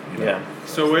 And, Yeah.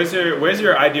 So where's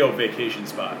your ideal vacation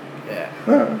spot? Yeah.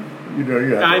 You know,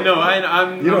 you have I to- know.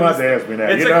 I'm. You don't I'm have to ask me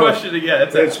that. It's You a know, question. Yeah.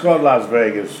 It's called Las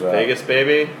Vegas. Vegas,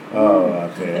 baby. Oh, I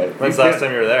tell you. When's the last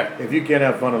time you were there? If you can't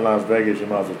have fun in Las Vegas, you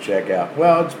might as well check out.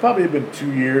 Well, it's probably been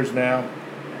 2 years now.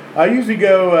 I usually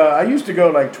go. I used to go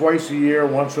like twice a year.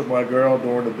 Once with my girl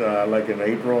during the, like in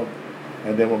April,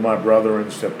 and then with my brother in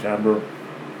September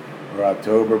or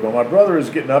October. But my brother is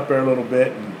getting up there a little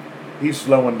bit, and he's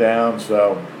slowing down.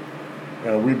 So,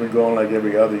 we've been going like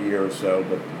every other year or so.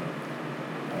 But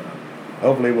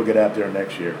hopefully, we'll get out there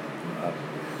next year.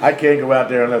 I can't go out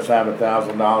there unless I have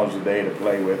 $1,000 a day to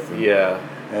play with. And, Yeah.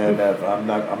 And I'm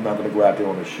not going to go out there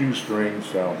on a shoestring.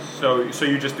 So So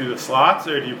you just do the slots,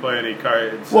 or do you play any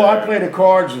cards? well, I play the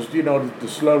cards, just, to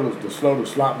slow the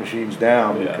slot machines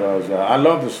down Yeah. because I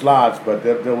love the slots, but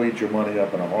they'll eat your money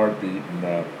up in a heartbeat.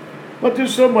 And but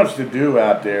there's so much to do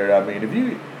out there. I mean,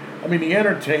 the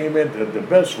entertainment, the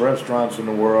best restaurants in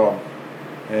the world,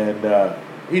 and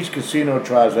each casino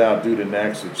tries to outdo the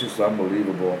next. It's just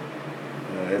unbelievable.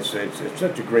 It's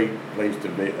such a great place to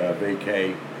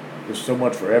vacate. There's so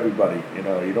much for everybody. You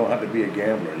don't have to be a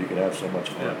gambler. You can have so much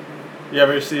fun. Yeah. You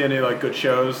ever see any like good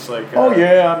shows? Like. Oh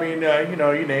yeah, I mean,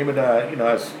 you name it. Of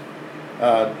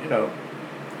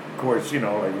course,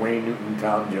 like Wayne Newton,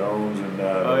 Tom Jones, and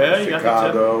Oh, yeah? You got that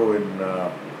Chicago, and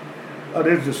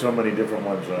there's just so many different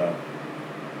ones.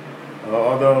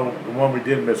 Although the one we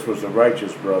did miss was the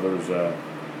Righteous Brothers.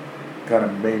 Kind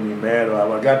of made me mad.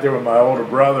 I got there with my older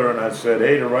brother, and I said,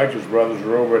 "Hey, the Righteous Brothers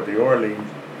are over at the Orleans."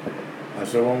 I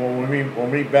said, "Well, we'll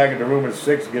meet back at the room at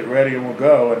 6, get ready, and we'll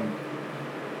go." And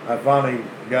I finally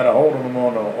got a hold of him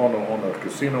on the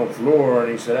casino floor,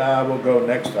 and he said, "We'll go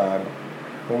next time."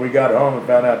 When we got home and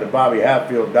found out that Bobby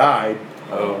Hatfield died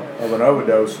of an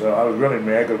overdose, so I was really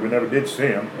mad because we never did see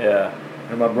him. Yeah.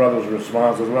 And my brother's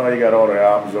response was, "Well, you got all the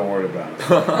albums, don't worry about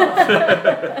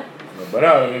it." But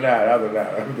other than that,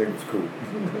 everything was cool.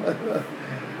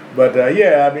 But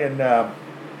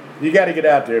you got to get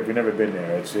out there if you've never been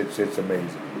there. It's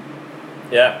amazing.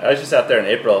 Yeah, I was just out there in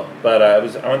April, but I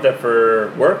went there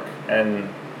for work, and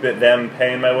them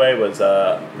paying my way was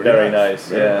very nice.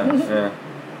 Very Yeah, yeah.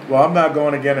 Well, I'm not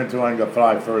going again until I can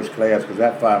fly first class because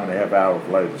that 5.5 hour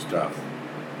flight is tough,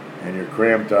 and you're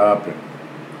cramped up, and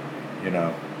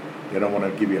they don't want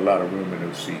to give you a lot of room in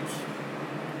those seats.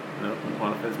 No, we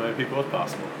want to fit as many people as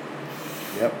possible.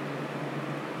 Yep.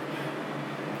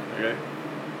 Okay.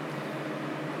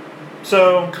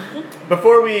 So,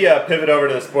 before we pivot over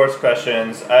to the sports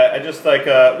questions, I just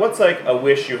what's like a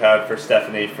wish you have for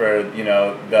Stephanie for the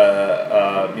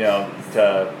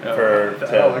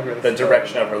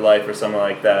direction of her life or something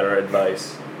like that, or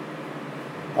advice?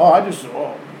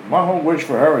 My whole wish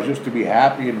for her is just to be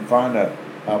happy and find a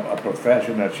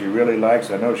profession that she really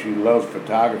likes. I know she loves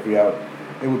photography.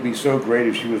 It would be so great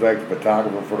if she was like the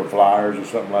photographer for the Flyers or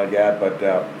something like that. But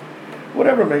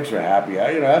whatever makes her happy,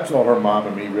 that's all her mom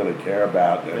and me really care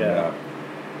about. And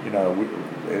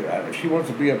if she wants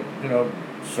to be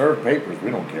serve papers, we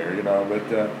don't care. But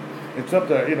it's up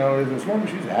to as long as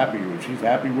she's happy. If she's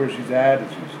happy where she's at,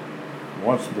 if she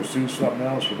wants to pursue something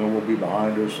else, we'll be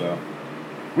behind her. So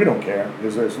we don't care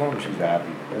as long as she's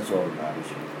happy. That's all that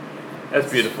matters.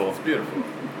 That's beautiful. It's beautiful.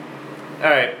 All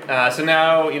right, so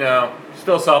now,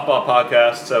 still a softball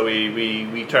podcast, so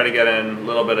we try to get in a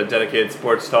little bit of dedicated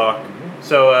sports talk. Mm-hmm.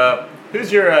 So,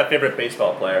 who's your favorite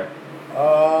baseball player?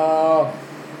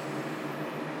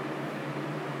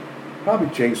 Probably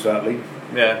Chase Utley.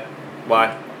 Yeah. Why?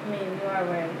 I mean, you are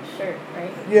wearing a shirt,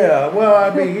 right? Yeah,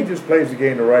 well, he just plays the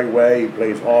game the right way. He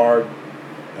plays hard.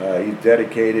 He's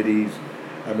dedicated.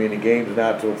 The game's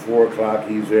not till 4 o'clock.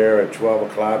 He's there at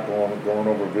 12 o'clock going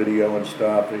over video and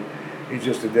stuff. He's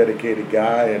just a dedicated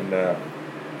guy, and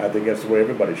I think that's the way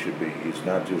everybody should be. He's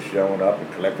not just showing up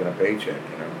and collecting a paycheck,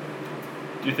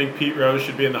 Do you think Pete Rose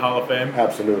should be in the Hall of Fame?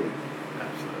 Absolutely.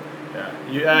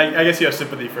 Absolutely. Yeah. I guess you have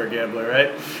sympathy for a gambler,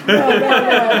 right?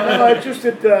 No, it's just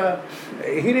that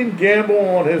he didn't gamble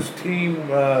on his team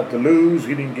to lose.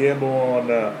 He didn't gamble on.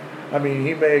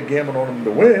 He may have gambled on them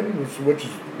to win, which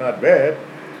is not bad.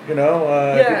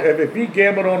 If he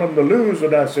gambled on them to lose,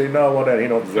 then I say no. Well, then he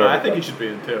don't deserve it. I think he should be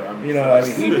in too.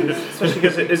 Especially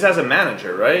because it's as a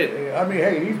manager, right?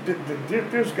 Hey,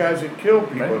 there's guys that kill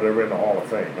people that are in the Hall of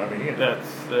Fame.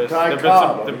 Ty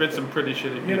Cobb. There've been some pretty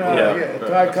shitty people.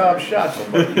 Ty Cobb shot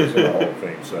somebody. He's in the Hall of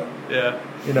Fame. So yeah.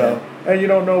 And you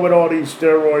don't know what all these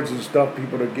steroids and stuff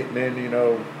people are getting in.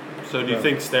 So do you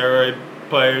think steroid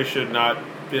players should not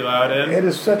be allowed in? It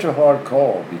is such a hard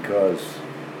call because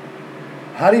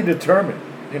how do you determine?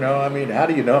 How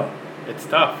do you know? It's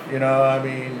tough.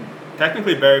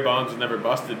 Technically, Barry Bonds was never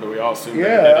busted, but we all assumed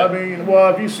Yeah, that he I did it. mean,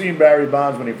 well, if you've seen Barry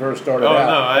Bonds when he first started Oh, out.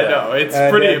 no, I know. It's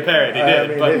And pretty then- apparent he I did,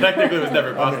 mean, but it- technically it was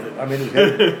never busted. I mean,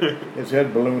 his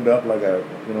head ballooned up like a,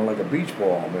 like a beach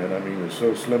ball, man. I mean, it was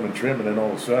so slim and trim, and then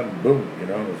all of a sudden, boom, it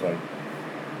was like.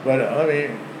 But I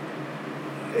mean,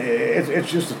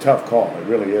 it's just a tough call. It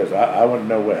really is. I wouldn't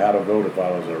know how to vote if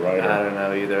I was a writer. I don't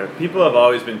know either. People have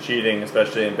always been cheating,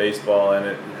 especially in baseball,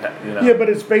 and Yeah, but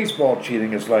it's baseball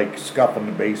cheating. It's like scuffing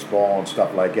the baseball and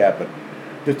stuff like that. But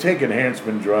to take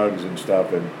enhancement drugs and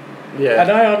stuff, and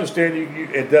I understand you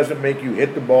it doesn't make you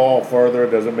hit the ball further.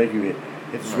 It doesn't make you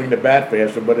swing the bat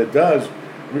faster, but it does.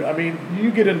 I mean,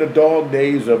 you get in the dog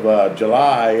days of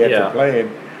July after playing,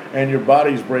 and your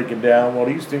body's breaking down. Well,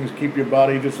 these things keep your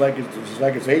body just like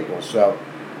it's April. So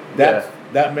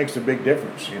that makes a big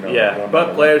difference, Yeah,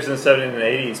 but players in the 70s and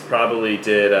 80s probably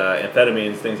did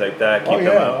amphetamines, things like that, keep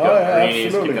them up, greenies,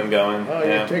 absolutely. keep them going. Oh,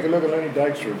 yeah, take a look at Lenny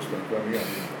Dykstra and stuff. I mean,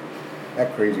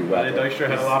 that crazy Lenny whack. Dykstra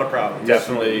had a lot of problems.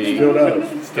 Definitely. Still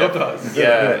does. Still does.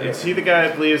 Yeah, is he the guy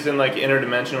that believes in like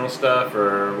interdimensional stuff,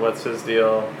 or what's his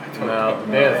deal? No,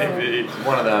 Maybe.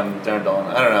 one of them, Darren Dolan.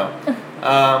 I don't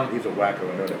know. He's a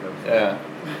wacko, I know that. Yeah.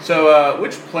 So,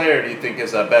 which player do you think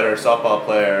is a better softball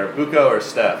player, Bucco or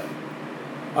Steph?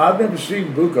 I've never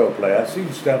seen Bucco play. I've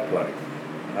seen Steph play.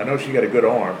 I know she got a good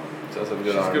arm, She does have a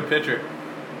good She's arm. a good pitcher.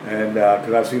 and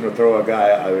because I've seen her throw a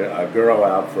girl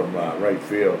out from right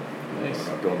field. Nice.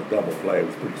 Doing a double play. It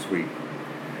was pretty sweet.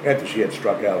 After she had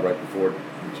struck out right before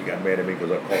she got mad at me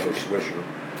because I called her Swisher.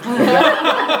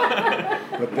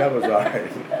 But that was all right.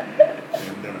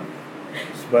 And,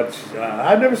 but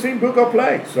I've never seen Bucco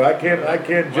play, so I can't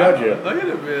judge Wow, you. Look at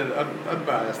him being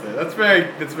unbiased there. That's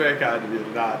very kind of you to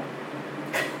not.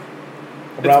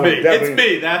 But I would It's definitely-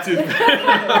 me. That's who's.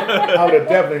 I would have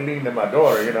definitely leaned to my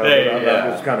daughter, Hey, but I'm yeah.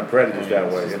 just kind of prejudiced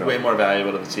that way, He's way more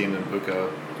valuable to the team than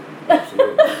Bucco.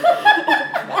 Absolutely.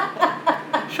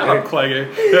 Shut up, Clegger.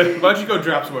 Why don't you go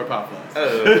drop some more pop flies? I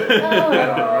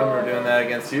remember doing that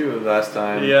against you last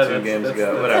time, Yeah, 2 games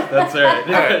ago. Whatever. Whatever. That's all right.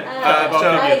 All right. Well,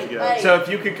 So- 2 games ago. Right. So if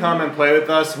you could come and play with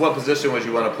us, what position would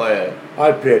you want to play at?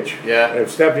 I'd pitch. Yeah. If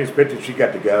Stephanie's pitching, she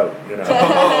got to go.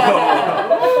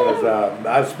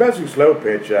 'Cause, especially slow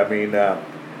pitch. I mean,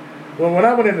 when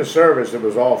I went into service, it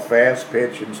was all fast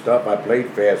pitch and stuff. I played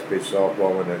fast pitch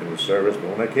softball when it was service,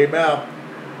 but when I came out,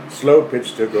 slow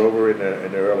pitch took over in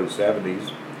the early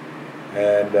 '70s,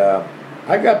 and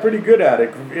I got pretty good at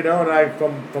it. And I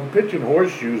from pitching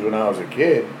horseshoes when I was a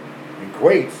kid in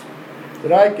Quates,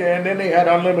 and then they had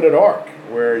unlimited arc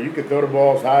where you could throw the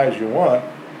ball as high as you want.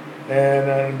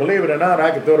 And believe it or not,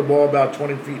 I could throw the ball about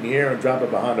 20 feet in the air and drop it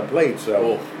behind the plate. So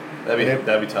Oh,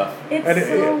 that'd be tough. It's And it-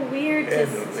 so weird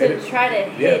to try to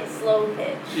hit slow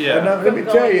pitch. And, Yeah. let me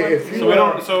tell you, if you So we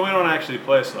don't actually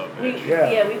play slow We, pitch.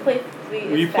 yeah. we play.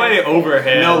 We it's play fast pitch.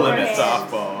 overhand No limit limits.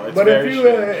 softball. It's But very if you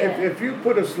strange. if you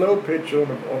put a slow pitch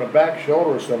on a back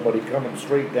shoulder of somebody coming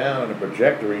straight down in a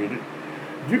trajectory,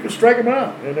 you could strike them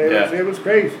out, and it was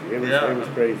crazy. It was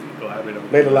crazy. Glad we don't.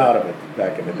 Played a lot of it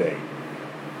back in the day.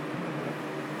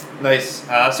 Nice.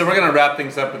 So we're going to wrap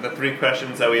things up with the 3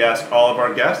 questions that we ask all of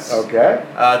our guests. Okay.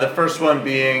 The first one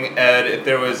being, Ed, if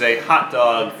there was a hot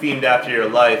dog themed after your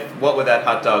life, what would that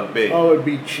hot dog be? Oh, it'd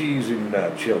be cheese and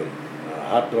chili.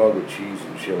 Hot dog with cheese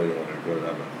and chili on it. Because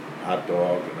I'm a hot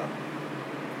dog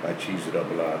and I cheese it up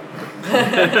a lot.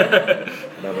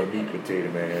 And I'm a meat potato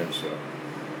man, so.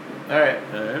 All right.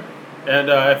 All right. And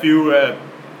if you,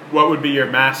 what would be your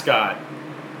mascot?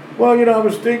 Well, I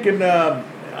was thinking,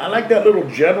 I like that little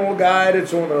general guy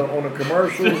that's on the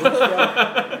commercials and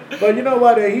stuff. But you know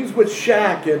what? He's with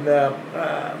Shaq, and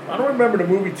I don't remember the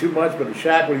movie too much, but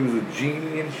Shaq when he was a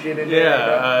genie and shit in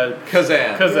there. Yeah.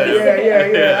 Kazan.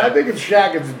 Yeah. I think it's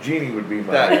Shaq as a genie would be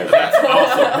my answer. That's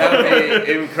awesome. That would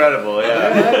be incredible, I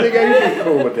yeah. think I'd be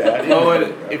cool with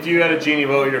that. If you had a genie,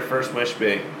 what would your first wish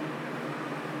be?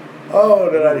 Oh,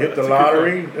 did I hit the That's a good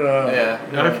lottery? Yeah.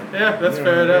 Yeah, that's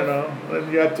fair enough.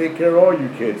 Then you got to take care of all you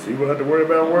kids. You won't have to worry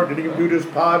about work, and you can do this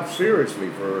pod seriously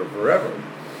forever.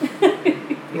 You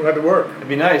don't have to work. It'd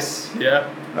be nice. Yeah.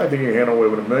 I think you can handle away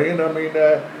with $1 million. I mean,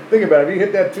 think about it. If you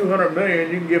hit that $200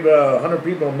 million, you can give 100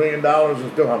 people $1 million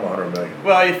and still have $100 million.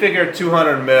 Well, you figure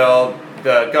 200 mil,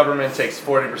 the government takes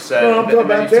 40%, No, I'm talking and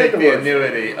then about you take the afterwards.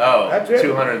 annuity. Oh, That's it.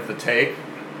 200 the take.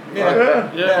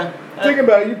 Yeah. Think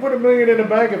about it. You put $1 million in the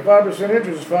bank at 5%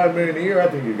 interest, $5 million a year. I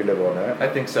think you could live on that. I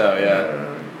think so,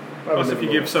 yeah. Plus, if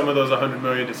you give some of those $100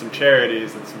 million to some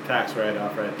charities, that's some tax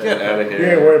write-off right there. Get out of You ain't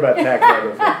here. worry about tax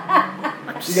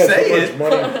write-offs. You got Say so much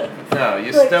money. No,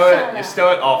 you Like, stow shut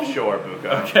it up. offshore, Bucco.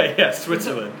 Okay, yeah,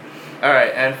 Switzerland. All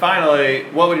right, and finally,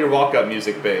 what would your walk-up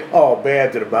music be? Oh,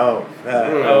 Bad to the Bone.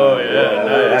 Oh, yeah,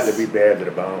 It nice. had to be Bad to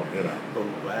the Bone, you know.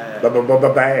 Bad.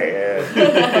 Bad.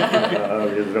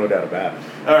 There's no doubt about it.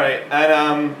 All right,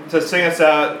 and to sing us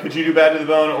out, could you do Bad to the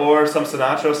Bone or some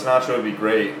Sinatra? Sinatra would be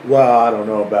great. Well, I don't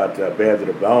know about Bad to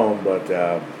the Bone, but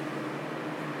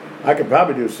I could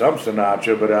probably do some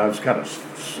Sinatra, but it's kind of,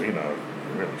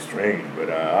 really strange. But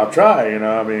I'll try,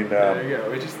 I mean. There you go.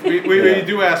 We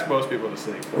do ask most people to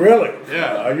sing. Really?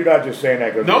 Yeah. You're not just saying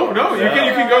that because No, you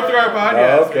can go through our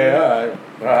podcast. Oh, okay, all right.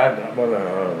 All right. Well, I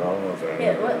won't say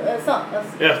Yeah, that. what song?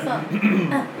 Yeah. Song.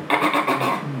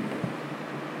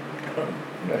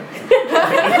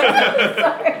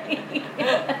 Sorry.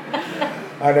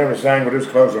 I never sang with this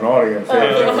close an audience. Oh,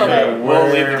 okay. We'll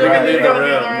leave the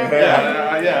room.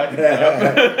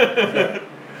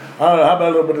 How about a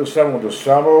little bit of summer? The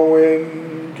summer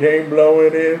wind came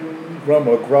blowing in from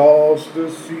across the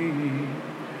sea.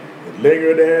 It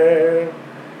lingered there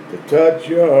to touch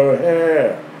your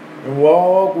hair and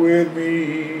walk with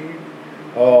me.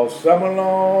 All summer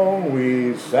long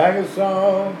we sang a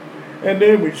song, and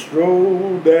then we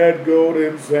strolled that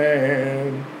golden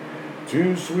sand.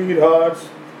 Two sweethearts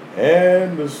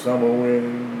and the summer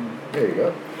wind. There you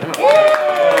go.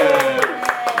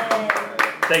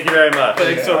 Thank you very much.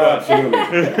 Thanks so much.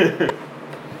 Absolutely.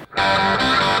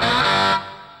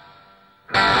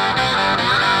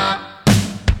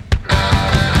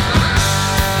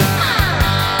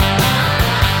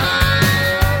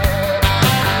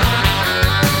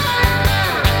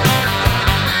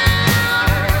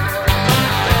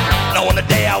 Now on the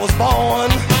day I was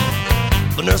born,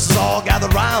 the nurses all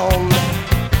gathered round,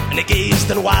 and they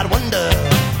gazed in wide wonder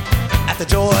at the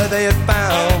joy they had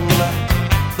found.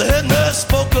 The head nurse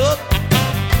spoke up,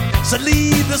 said,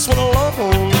 "Leave this one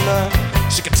alone."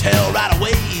 She could tell right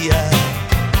away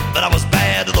that I was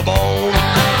bad to the bone,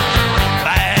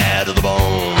 bad to the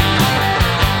bone,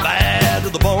 bad to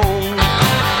the bone,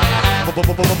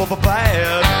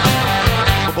 bad.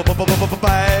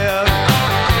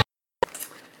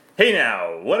 Hey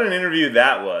now, what an interview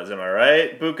that was, am I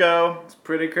right, Buko? It's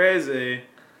pretty crazy.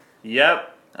 Yep.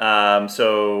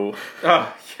 So...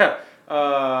 Oh, yeah.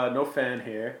 No fan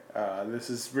here. This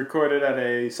is recorded at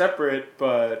a separate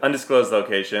but Undisclosed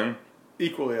location.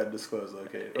 equally undisclosed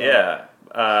location. Yeah.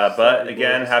 But Slightly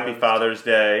again, more happy undisclosed. Father's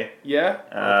Day. Yeah.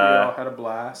 Hope we all had a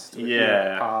blast. We yeah.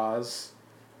 can pause.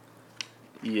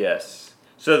 Yes.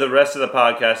 So the rest of the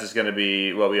podcast is going to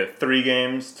be, we have 3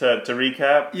 games to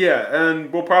recap? Yeah,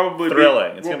 and we'll probably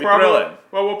Thrilling. It's gonna be thrilling.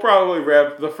 Well, we'll probably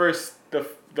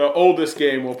the oldest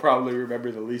game we'll probably remember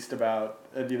the least about,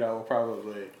 and we'll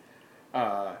probably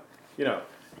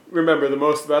remember the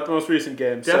most about the most recent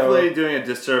game. Definitely doing a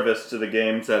disservice to the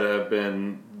games that have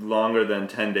been longer than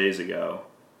 10 days ago.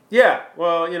 Yeah,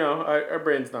 well, our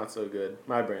brain's not so good.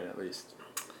 My brain, at least.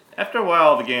 After a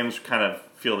while, the games kind of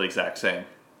feel the exact same.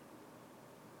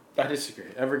 I disagree.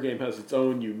 Every game has its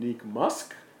own unique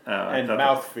musk I and thought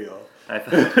mouthfeel. I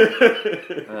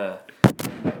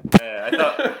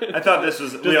thought this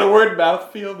was... Does the word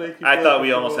mouthfeel make you... I thought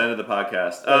we almost ended the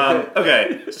podcast.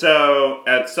 Okay, so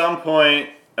at some point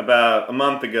about a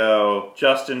month ago,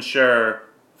 Justin Schur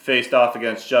faced off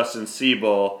against Justin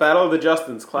Siebel. Battle of the Justins,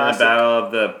 In the classic. battle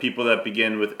of the people that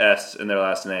begin with S in their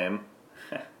last name.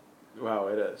 Wow,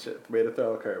 way to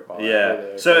throw a curveball.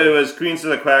 Yeah. So it was Queens of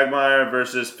the Quagmire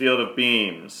versus Field of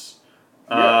Beams.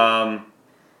 Yeah.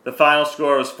 The final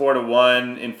score was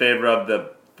 4-1 in favor of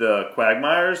the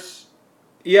Quagmires.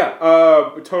 Yeah,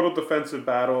 total defensive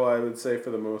battle, I would say, for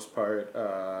the most part.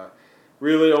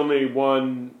 Really only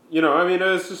one, it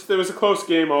was a close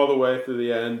game all the way through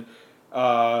the end.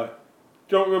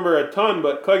 Don't remember a ton,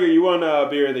 but Clegger, you won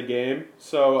beer of the game.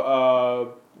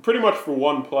 So pretty much for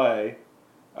one play,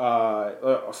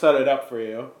 I'll set it up for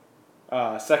you.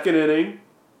 Second inning,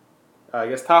 I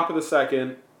guess top of the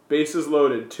second, bases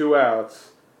loaded, 2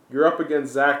 outs. You're up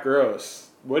against Zach Gross.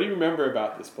 What do you remember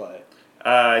about this play?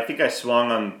 I think I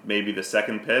swung on maybe the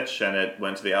second pitch and it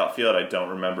went to the outfield. I don't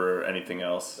remember anything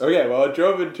else. Okay, well, it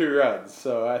drove in 2 runs,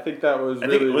 so I think that was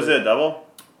really... Was it a double?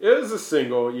 It was a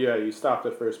single. Yeah, you stopped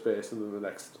at first base, and then the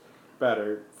next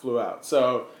batter flew out.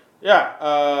 So, yeah,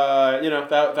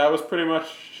 that was pretty much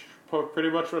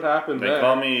what happened They there.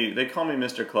 call me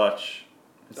Mr. Clutch.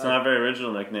 It's not a very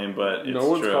original nickname, but it's no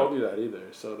one's true. called you that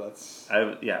either, so that's... I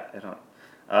don't.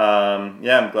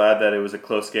 I'm glad that it was a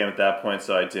close game at that point,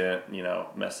 so I didn't,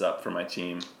 mess up for my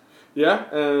team. Yeah,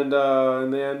 and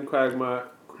in the end,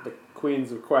 the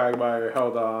Queens of Quagmire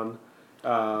held on.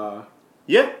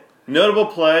 Yeah, notable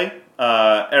play.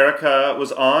 Erica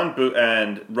was on,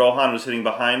 and Rohan was hitting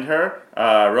behind her.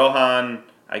 Rohan,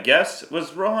 I guess,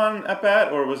 was Rohan at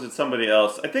bat, or was it somebody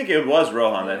else? I think it was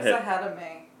Rohan that He was hit. ahead of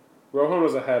me. Rohan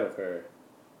was ahead of her.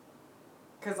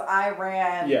 Because I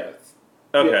ran. Yes.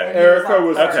 Okay. Yeah, Erica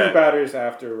was Okay. 2 batters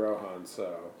after Rohan,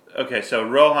 so. Okay, so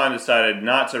Rohan decided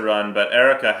not to run, but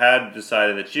Erica had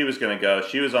decided that she was going to go.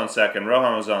 She was on second.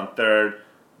 Rohan was on third.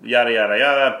 Yada, yada,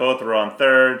 yada. Both were on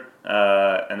third.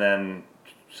 And then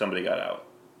somebody got out.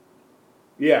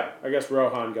 Yeah, I guess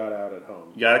Rohan got out at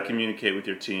home. You got to communicate with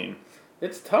your team.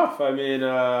 It's tough. I mean,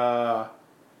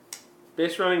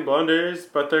 base running blunders,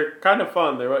 but they're kind of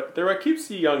fun. They're what keeps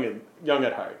you young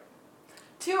at heart.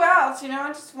 2 outs, I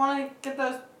just want to get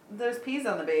those P's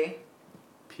on the B.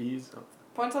 P's?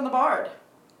 Points on the board.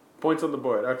 Points on the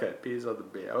board. Okay, P's on the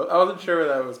B. I wasn't sure where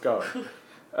that was going.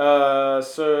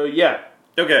 So, yeah.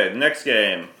 Okay, next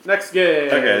game. Next game.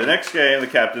 Okay, the next game, the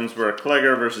captains were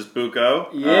Klegger versus Bucco.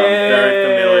 Yeah. Very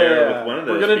familiar with one of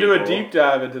those We're going to do a people. deep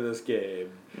dive into this game.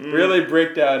 Really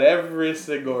break down every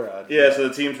single round. Yeah, so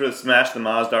the teams were Smash the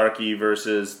Mazdarky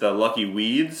versus the Lucky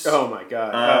Weeds. Oh, my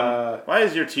God. Why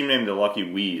is your team named the Lucky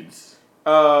Weeds?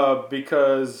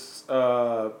 Because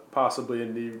possibly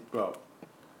in the... Well...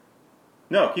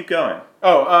 No, keep going.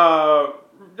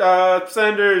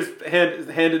 Sanders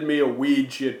handed me a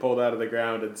weed she had pulled out of the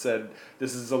ground and said,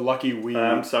 "This is a lucky weed."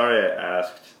 I'm sorry I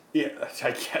asked. Yeah,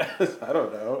 I guess. I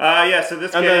don't know. Yeah, so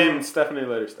this and game... then Stephanie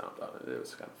later stomped on it. It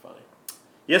was kind of funny.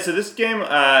 Yeah, so this game,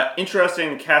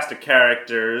 interesting cast of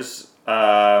characters.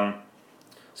 Well,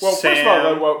 Sam, first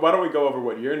of all, why don't we go over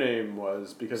what your name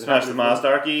was? Because Smash the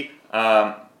Mazdarky.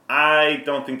 I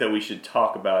don't think that we should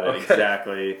talk about it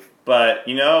exactly. But,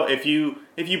 if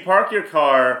you park your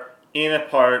car in a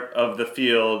part of the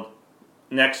field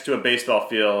next to a baseball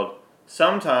field,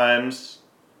 sometimes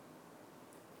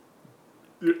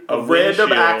random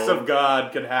windshield acts of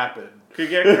God could happen. could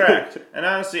get cracked. And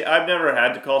honestly, I've never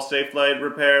had to call Safe Light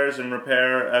Repairs and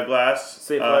repair a glass.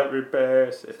 Safe light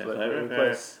repair. Safe Safe light Light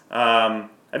replace.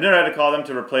 I've never had to call them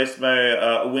to replace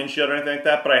my windshield or anything like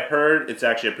that, but I heard it's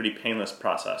actually a pretty painless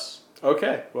process.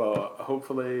 Okay, well,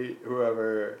 hopefully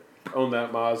whoever owned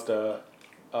that Mazda,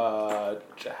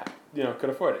 could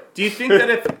afford it. Do you think that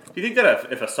if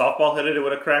a softball hit it, it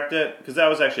would have cracked it? Because that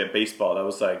was actually a baseball. That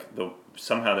was like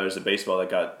somehow there was a baseball that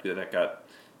got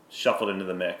shuffled into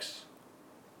the mix.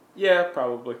 Yeah,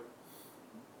 probably.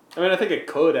 I mean, I think it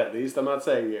could at least. I'm not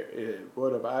saying it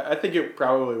would have. I think it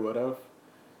probably would have.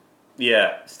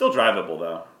 Yeah, still drivable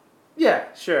though.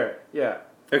 Yeah, sure. Yeah.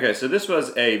 Okay, so this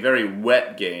was a very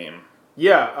wet game.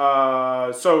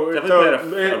 Yeah, so Definitely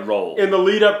played a role. In the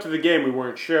lead up to the game, we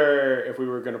weren't sure if we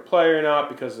were going to play or not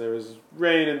because there was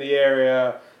rain in the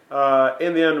area.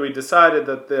 In the end, we decided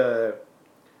that the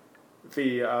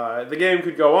game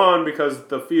could go on because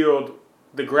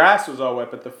the grass was all wet,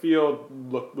 but the field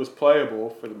was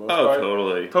playable for the most part.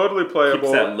 Oh, Totally playable.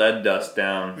 Keeps that lead dust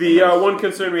down. The one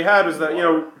concern we had was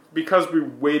that, because we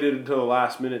waited until the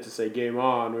last minute to say game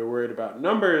on, we were worried about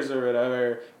numbers or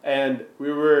whatever, and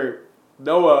we were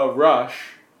Noah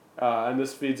Rush, and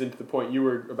this feeds into the point you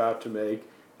were about to make.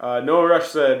 Noah Rush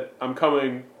said, "I'm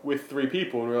coming with 3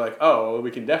 people," and we were like, "Oh, well, we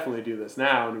can definitely do this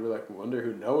now." And we were like, "Wonder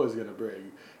who Noah's gonna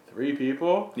bring? 3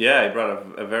 people?" Yeah, he brought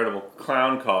a veritable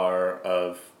clown car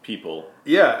of people.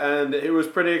 Yeah, and it was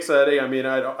pretty exciting. I mean,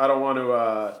 I don't want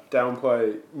to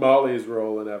downplay Molly's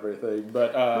role and everything,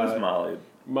 but Who's Molly?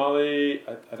 Molly,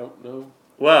 I don't know.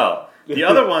 Well, the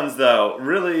other ones though,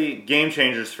 really game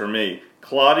changers for me.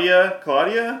 Claudia,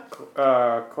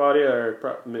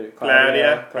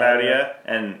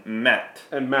 and Matt.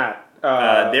 And Matt.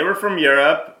 They were from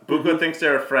Europe. Bucco thinks they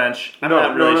were French. I'm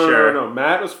not really sure. No.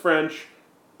 Matt was French.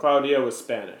 Claudia was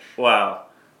Spanish. Wow.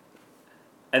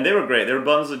 And they were great. They were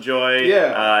bundles of joy.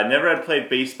 Yeah. Never had played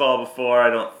baseball before,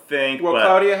 I don't think. Well, but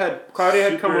Claudia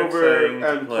had come super over exciting to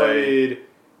and play. played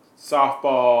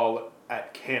softball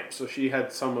at camp, so she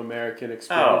had some American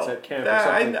experience at camp or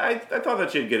something. I thought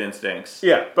that she had good instincts.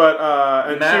 Yeah, but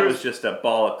and Matt she was just a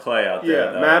ball of clay out there.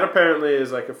 Yeah, though. Matt apparently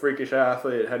is like a freakish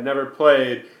athlete, had never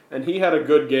played, and he had a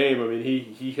good game. I mean,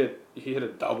 he hit a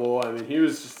double. I mean, he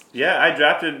was just Yeah, I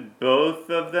drafted both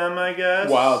of them, I guess.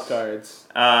 wild cards.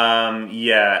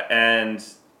 Yeah, and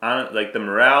the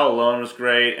morale alone was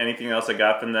great. Anything else I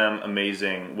got from them,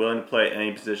 amazing. Willing to play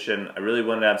any position. I really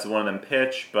wanted to have one of them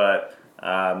pitch, but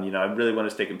I really wanted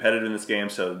to stay competitive in this game,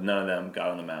 so none of them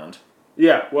got on the mound.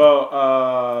 Yeah,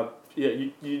 well,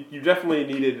 you definitely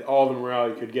needed all the morale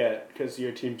you could get because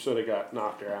your team sort of got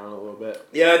knocked around a little bit.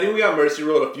 Yeah, I think we got mercy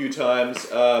ruled a few times.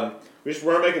 We just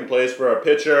weren't making plays for our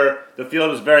pitcher. The field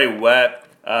was very wet.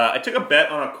 I took a bet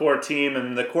on a core team,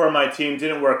 and the core of my team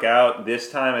didn't work out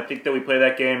this time. I think that we play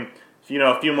that game,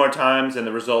 a few more times, and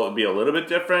the result would be a little bit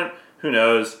different. Who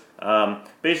knows?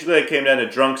 Basically, it came down to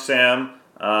Drunk Sam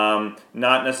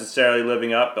not necessarily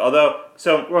living up. Although,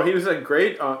 Well, he was a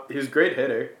great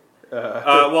hitter.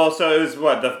 so it was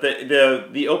what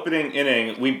the opening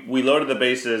inning. We loaded the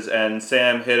bases and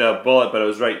Sam hit a bullet, but it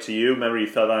was right to you. Remember, you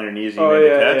fell down on your knees and you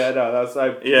made the catch.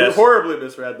 I horribly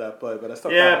misread that play, but I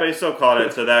still caught but it. he still caught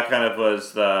it. So that kind of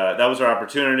was that was our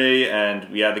opportunity, and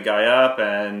we had the guy up,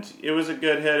 and it was a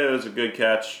good hit. It was a good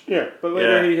catch. Yeah, but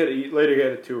later he hit a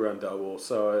 2-run double,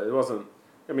 so it wasn't.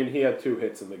 I mean, he had 2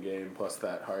 hits in the game plus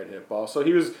that hard hit ball, so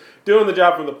he was doing the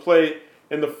job from the plate.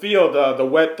 In the field, the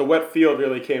wet field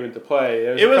really came into play.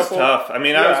 It was tough. I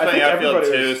mean, I was playing outfield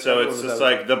too, so it's just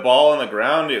like the ball on the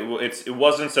ground. It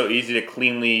wasn't so easy to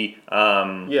cleanly.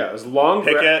 It was long.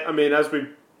 Pick it. I mean, as we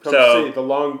come to see,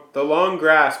 the long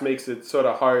grass makes it sort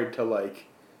of hard to like.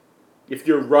 If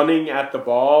you're running at the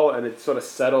ball and it sort of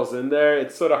settles in there,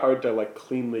 it's sort of hard to like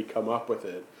cleanly come up with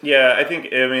it. Yeah, I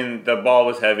mean the ball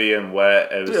was heavy and wet,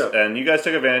 and you guys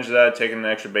took advantage of that, taking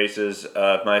extra bases.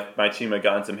 If my team had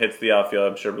gotten some hits to the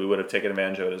outfield, I'm sure we would have taken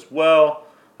advantage of it as well.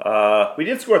 We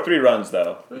did score 3 runs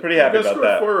though. Pretty happy about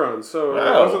that. 4 runs, so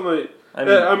wow. it wasn't like.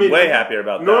 I mean, way happier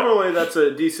about that. Normally, that's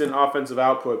a decent offensive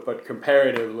output, but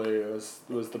comparatively, it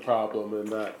was the problem in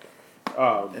that.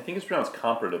 I think it's pronounced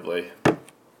comparatively.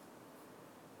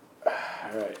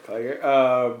 All right,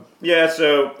 Tiger.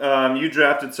 You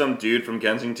drafted some dude from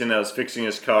Kensington that was fixing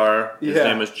his car. His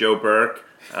name was Joe Burke.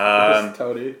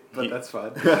 Tony, but that's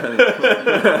fine.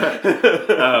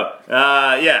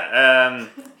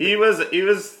 He was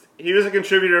a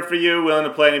contributor for you, willing to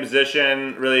play any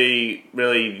position. Really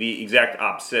the exact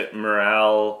opposite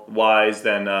morale wise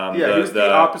than he was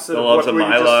the opposite the of loves what of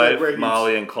my just life, said,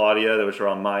 Molly and Claudia, which were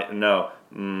on my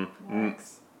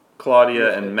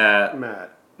Claudia and Matt.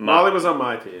 Molly was on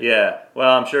my team. Yeah,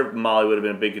 well, I'm sure Molly would have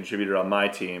been a big contributor on my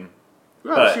team.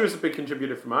 Well, she was a big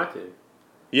contributor for my team.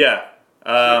 Yeah,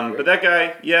 but that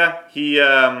guy, he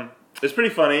is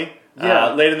pretty funny.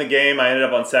 Yeah. Late in the game, I ended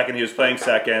up on second. He was playing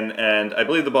second, and I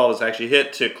believe the ball was actually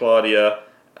hit to Claudia.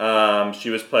 She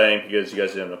was playing because you guys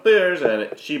didn't have enough players,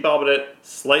 and she bobbled it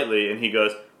slightly, and he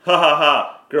goes, "Ha ha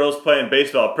ha! Girls playing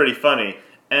baseball, pretty funny."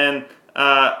 And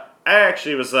I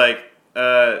actually was like.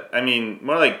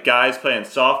 More like guys playing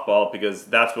softball because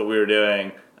that's what we were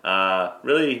doing.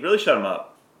 Really shut him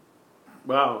up.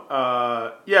 Wow.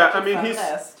 I mean,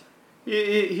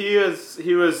 he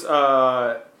was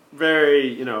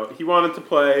very, he wanted to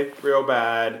play real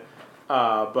bad,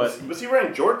 but was he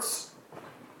wearing jorts?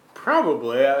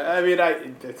 Probably.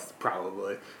 It's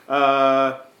probably.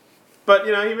 But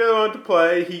he really wanted to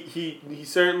play. He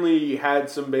certainly had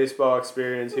some baseball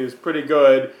experience. He was pretty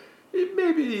good.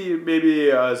 Maybe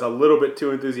is a little bit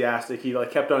too enthusiastic. He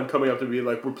kept on coming up to me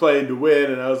like, "We're playing to win,"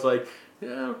 and I was like,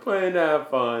 "Yeah, we're playing to have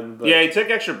fun." But yeah, he took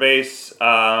extra base.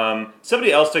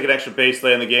 Somebody else took an extra base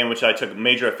late in the game, which I took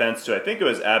major offense to. I think it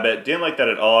was Abbott. Didn't like that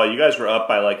at all. You guys were up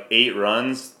by 8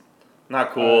 runs.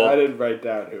 Not cool. I didn't write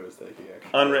down who was taking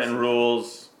extra. Unwritten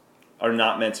rules are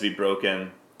not meant to be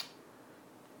broken.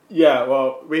 Yeah,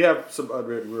 well, we have some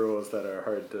unwritten rules that are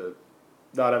hard to.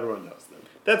 Not everyone knows them.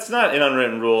 That's not an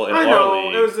unwritten rule in our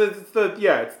league. It's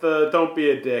the don't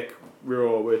be a dick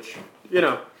rule, which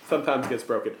sometimes gets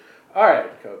broken. All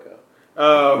right, Coco.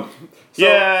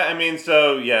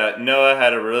 Noah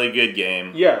had a really good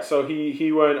game. Yeah, so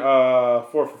he went 4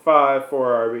 for 5,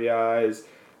 4 RBIs,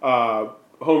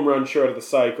 home run short of the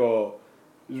cycle.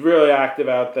 He was really active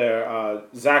out there.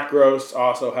 Zach Gross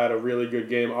also had a really good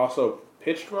game. Also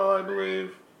pitched well, I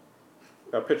believe.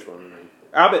 Pitched well,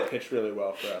 Abbott pitched really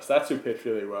well for us. That's who pitched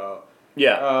really well.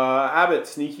 Yeah. Abbott,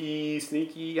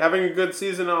 sneaky, having a good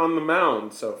season on the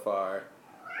mound so far.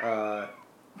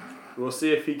 We'll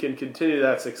see if he can continue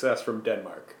that success from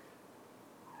Denmark.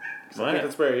 I think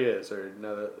that's where he is. Or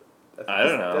no, I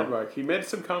don't know. Denmark. He made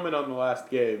some comment on the last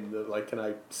game that can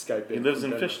I Skype in? He lives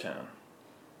in Denmark? Fishtown.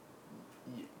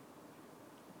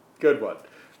 Good one.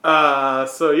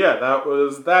 That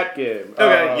was that game.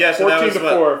 Okay, so that was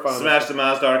 14-4. Smash the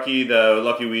Mazdarky, the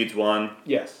Lucky Weeds won.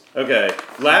 Yes. Okay,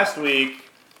 last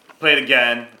week, played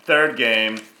again, 3rd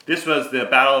game. This was the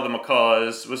Battle of the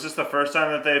Macaws. Was this the first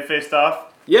time that they faced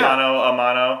off? Yeah. Mano a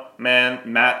mano, Matt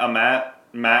a Mike.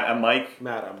 Matt a Mike,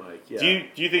 yeah. Do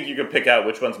you think you could pick out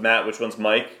which one's Matt, which one's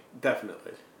Mike?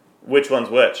 Definitely. Which one's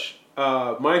which?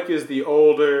 Mike is the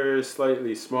older,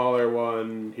 slightly smaller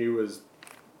one. He was...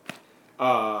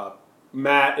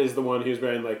 Matt is the one who's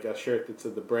wearing a shirt that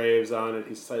said the Braves on it.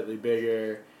 He's slightly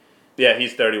bigger. Yeah,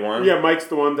 he's 31. Yeah, Mike's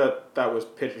the one that was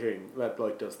pitching, that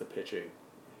does the pitching,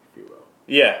 if you will.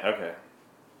 Yeah, okay.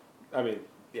 I mean,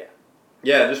 yeah.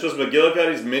 Yeah, this was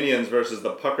McGillicuddy's Minions versus the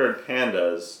Puckered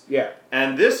Pandas. Yeah.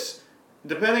 And this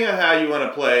depending on how you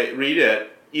want to read it,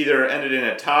 either ended in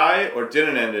a tie or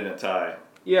didn't end in a tie.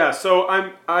 Yeah, so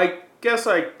I guess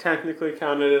I technically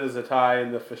counted it as a tie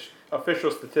in the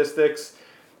official statistics,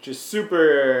 which is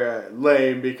super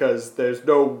lame because there's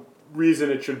no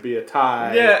reason it should be a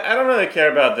tie. Yeah, I don't really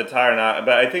care about the tie or not,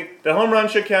 but I think the home run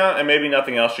should count and maybe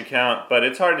nothing else should count, but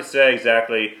it's hard to say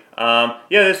exactly.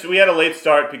 We had a late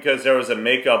start because there was a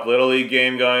make-up Little League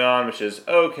game going on, which is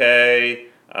okay.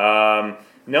 No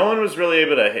one was really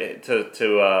able to hit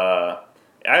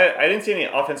I didn't see any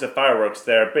offensive fireworks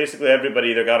there. Basically, everybody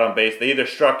either got on base, they either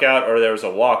struck out or there was a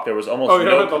walk. There was almost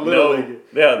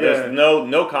there's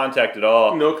no contact at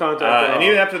all. No contact at all. And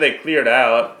even after they cleared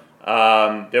out,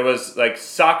 there was like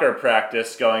soccer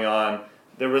practice going on.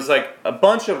 There was like a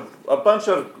bunch of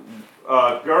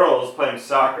girls playing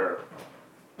soccer,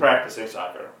 practicing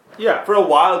soccer. Yeah. For a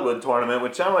Wildwood tournament,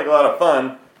 which sounded like a lot of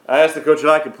fun. I asked the coach if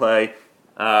I could play.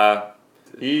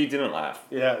 He didn't laugh.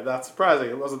 Yeah, that's surprising.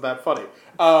 It wasn't that funny.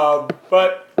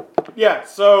 But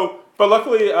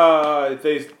luckily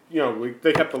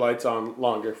they kept the lights on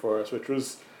longer for us, which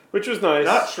was nice.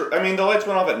 Not sure. I mean, the lights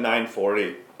went off at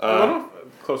 9:40.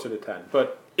 Closer to 10,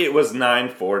 but it was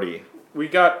 9:40. We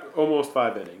got almost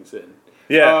 5 innings in.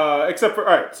 Yeah. Except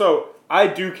for so I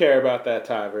do care about that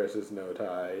tie versus no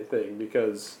tie thing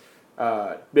because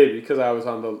maybe because I was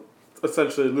on the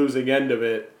essentially losing end of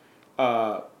it.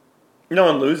 No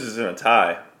one loses in a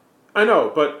tie. I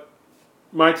know, but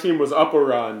my team was up a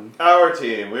run. Our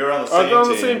team. We were on the same team. On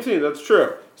the same team, that's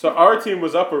true. So our team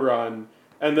was up a run,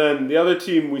 and then the other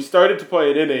team, we started to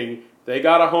play an inning. They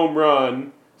got a home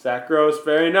run. Zach Gross,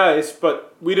 very nice,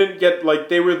 but we didn't get,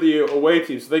 they were the away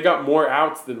team, so they got more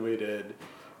outs than we did.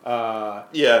 But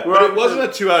it wasn't a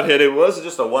 2-out hit. It was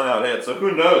just a 1-out hit. So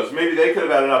who knows? Maybe they could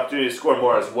have had an opportunity to score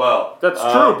more as well. That's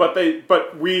true.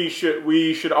 But we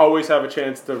should always have a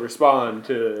chance to respond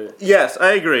to. Yes,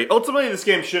 I agree. Ultimately, this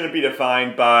game shouldn't be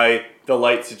defined by the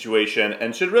light situation,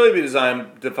 and should really be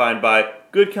defined by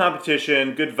good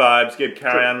competition, good vibes. Gabe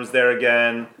Carrion was there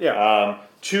again. Yeah.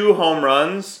 2 home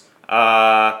runs.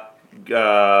 Dan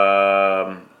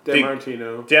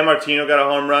Martino got a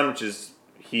home run, which is.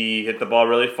 He hit the ball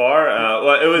really far.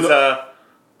 It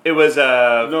was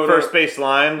first base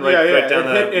line, right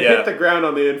down it hit the ground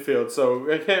on the infield, so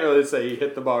I can't really say he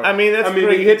hit the ball. I mean,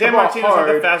 he hit Dan Martino's not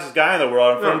the fastest guy in the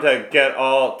world. And for him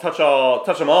to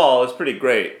touch them all is pretty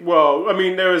great. Well, I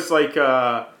mean, there was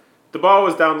the ball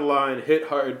was down the line, hit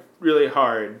hard, really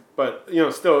hard, but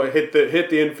still it hit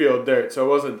the infield dirt, so it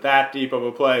wasn't that deep of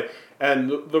a play.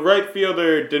 And the right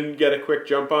fielder didn't get a quick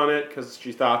jump on it because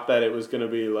she thought that it was going to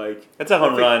be It's a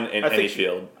home run in any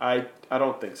field. I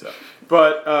don't think so.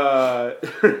 But I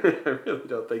really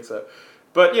don't think so.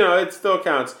 But, it still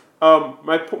counts.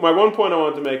 My one point I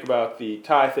wanted to make about the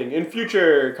tie thing, in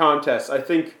future contests, I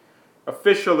think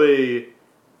officially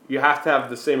you have to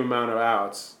have the same amount of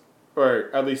outs,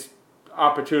 or at least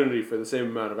opportunity for the same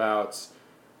amount of outs.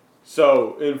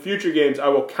 So in future games, I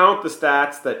will count the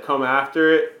stats that come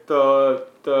after it, the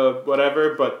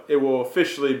whatever, but it will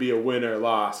officially be a win or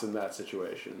loss in that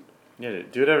situation. Yeah,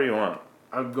 do whatever you want.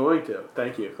 I'm going to.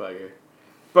 Thank you, Clegger.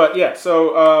 But yeah,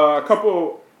 so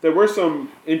there were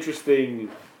some interesting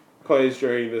plays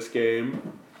during this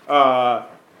game.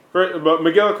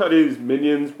 McGillicuddy's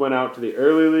Minions went out to the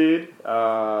early lead.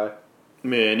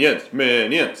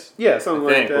 Minions. Yeah, something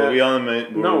like that. Were we on the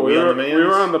Minions? We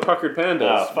were on the Puckered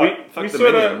Pandas. Fuck the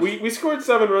Minions. We scored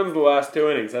 7 runs in the last 2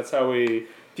 innings. That's how we.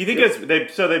 Do you think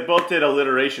they both did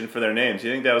alliteration for their names? Do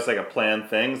you think that was like a planned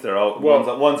thing?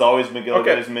 One's always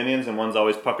McGillicuddy's Minions and one's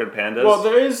always Puckered Pandas. Well,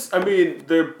 there is. I mean,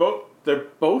 they're both.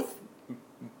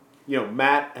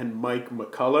 Matt and Mike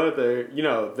McCullough.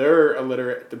 They're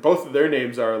alliterate. Both of their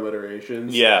names are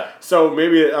alliterations. Yeah. So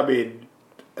maybe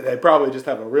they probably just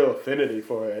have a real affinity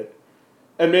for it.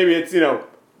 And maybe it's,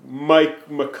 Mike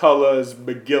McCullough's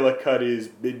McGillicuddy's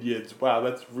Minions. Wow,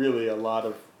 that's really a lot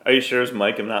of... Are you sure it's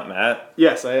Mike and not Matt?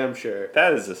 Yes, I am sure.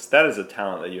 That is a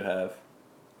talent that you have.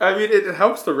 I mean, it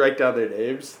helps to write down their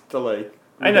names to,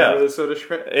 I know.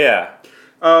 Yeah.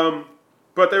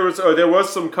 But there was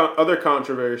some other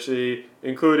controversy,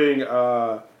 including in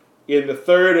the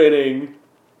 3rd inning,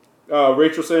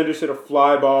 Rachel Sanders hit a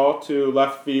fly ball to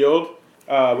left field.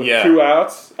 With 2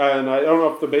 outs, and I don't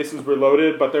know if the bases were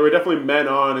loaded, but there were definitely men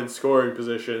on in scoring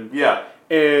position. Yeah.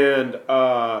 And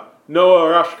Noah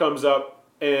Rush comes up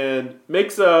and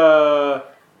makes a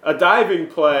diving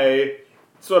play,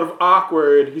 sort of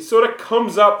awkward. He sort of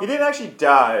comes up. He didn't actually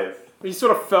dive. He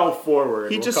sort of fell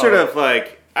forward. He just sort of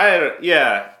it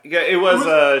was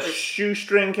a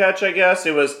shoestring catch, I guess.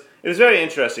 It It was very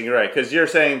interesting. You're right, because you're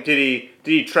saying did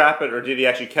he trap it or did he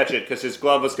actually catch it? Because his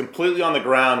glove was completely on the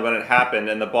ground when it happened,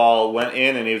 and the ball went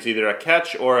in, and it was either a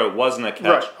catch or it wasn't a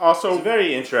catch. Right. Also, it's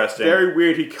very interesting. Very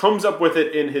weird. He comes up with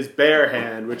it in his bare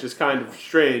hand, which is kind of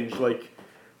strange.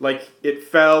 Like it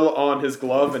fell on his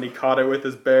glove and he caught it with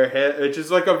his bare hand. It's just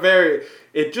like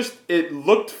it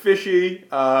looked fishy.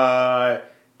 I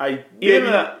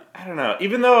don't know.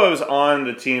 Even though I was on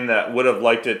the team that would have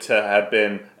liked it to have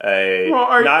been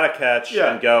not a catch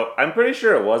and go, I'm pretty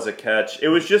sure it was a catch. It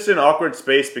was just an awkward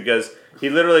space because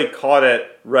he literally caught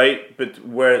it right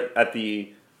where at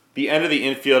the end of the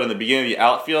infield and the beginning of the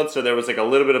outfield, so there was like a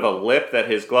little bit of a lip that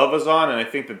his glove was on, and I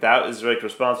think that is like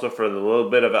responsible for the little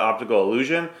bit of an optical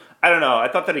illusion. I don't know. I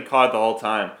thought that he caught it the whole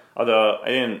time, although I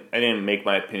didn't make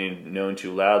my opinion known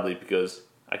too loudly because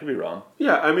I could be wrong.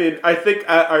 Yeah, I mean, I think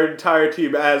our entire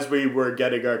team, as we were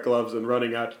getting our gloves and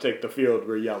running out to take the field,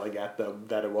 were yelling at them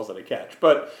that it wasn't a catch.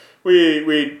 But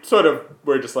we sort of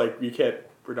were just like,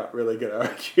 we're not really going to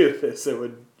argue this. It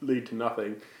would lead to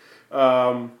nothing.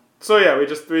 So yeah, we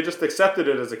just accepted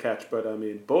it as a catch. But I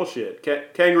mean, bullshit.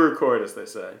 Kangaroo court, as they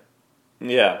say.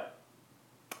 Yeah.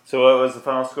 So what was the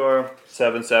final score?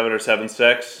 7-7 or 7-6?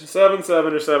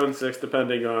 7-7 or 7-6,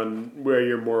 depending on where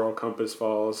your moral compass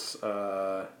falls.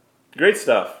 Great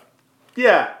stuff.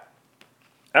 Yeah.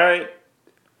 All right.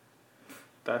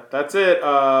 That's it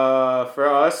for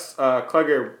us.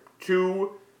 Clegger,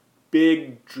 2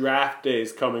 big draft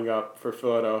days coming up for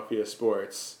Philadelphia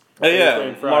sports. Oh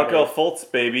yeah, Markel Fultz,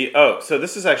 baby. Oh, so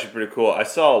this is actually pretty cool. I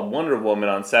saw Wonder Woman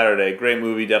on Saturday. Great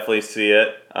movie, definitely see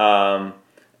it.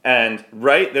 And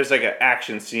there's like an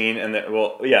action scene, and there's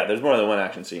more than one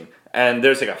action scene. And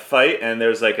there's like a fight, and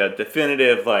there's like a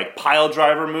definitive like pile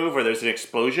driver move where there's an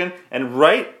explosion. And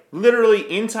literally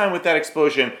in time with that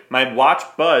explosion, my watch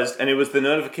buzzed, and it was the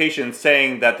notification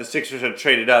saying that the Sixers had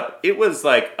traded up. It was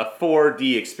like a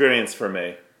 4D experience for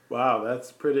me. Wow,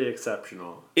 that's pretty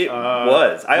exceptional. It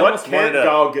was. What can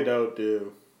Gal Gadot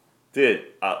do? Dude,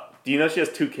 do you know she has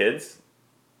 2 kids?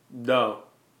 No.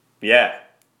 Yeah.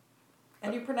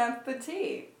 And you pronounce the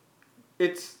T.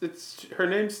 It's her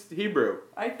name's Hebrew.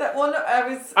 I thought. Well, no,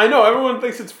 I know everyone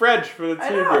thinks it's French, but it's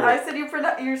Hebrew. I said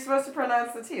you're supposed to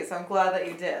pronounce the T, so I'm glad that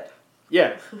you did.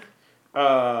 Yeah.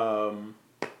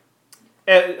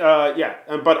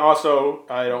 But also,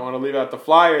 I don't want to leave out the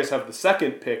Flyers have the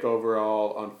 2nd pick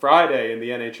overall on Friday in the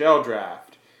NHL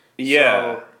draft.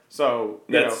 Yeah. So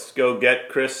let's go get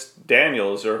Chris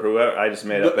Daniels or whoever. I just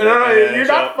made up. You're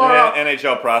not far off.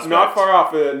 NHL prospect. Not far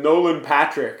off. Nolan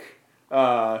Patrick.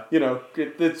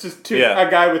 It's just a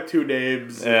guy with 2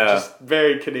 names. Yeah. Just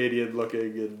very Canadian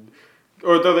looking,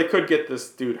 although they could get this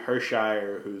dude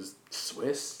Hershire, who's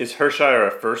Swiss. Is Hershire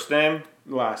a first name?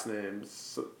 Last name.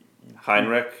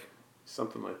 Heinrich?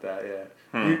 Something like that, yeah.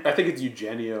 I think it's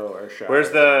Eugenio or Shire. Where's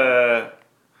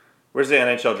the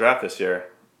NHL draft this year?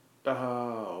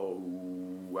 Oh,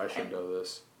 I should know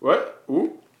this. What?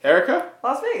 Ooh, Erica?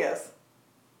 Las Vegas.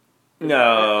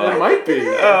 No. It might be.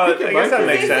 I guess that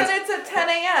makes sense. They said it's at 10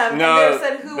 a.m. No, and they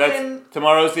said who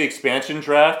tomorrow's the expansion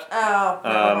draft. Oh,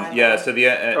 never mind. Yeah, so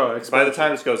by the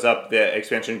time this goes up, the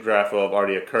expansion draft will have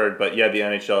already occurred. But yeah, the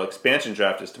NHL expansion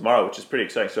draft is tomorrow, which is pretty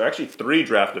exciting. So actually 3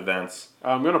 draft events.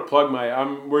 I'm gonna plug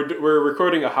we're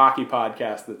recording a hockey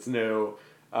podcast that's new.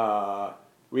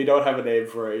 We don't have a name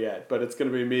for it yet, but it's gonna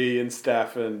be me and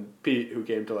Steph and Pete who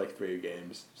came to like 3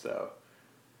 games. So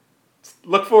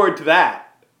look forward to that.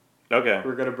 Okay.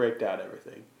 We're gonna break down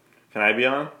everything. Can I be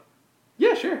on?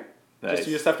 Yeah, sure. Nice.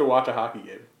 You just have to watch a hockey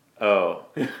game. Oh.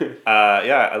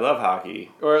 Yeah, I love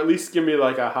hockey. Or at least give me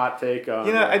like a hot take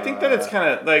on... I think that it's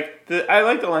kind of like... I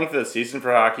like the length of the season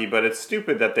for hockey, but it's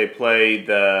stupid that they play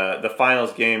the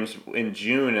finals games in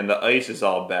June and the ice is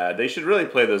all bad. They should really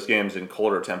play those games in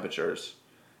colder temperatures.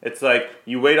 It's like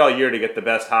you wait all year to get the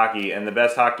best hockey, and the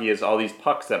best hockey is all these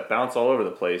pucks that bounce all over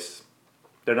the place.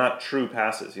 They're not true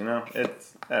passes, I don't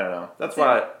know. That's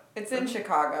why... It's in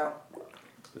Chicago.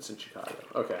 It's in Chicago.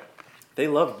 Okay. They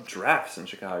love drafts in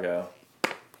Chicago.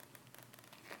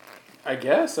 I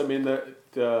guess. I mean,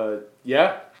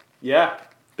 yeah.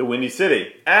 The Windy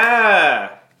City. I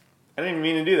didn't even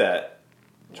mean to do that.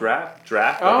 Draft?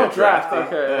 Oh, draft.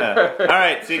 Okay. Yeah. All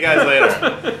right, see you guys later.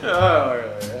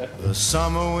 Yeah. The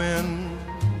summer wind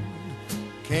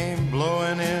came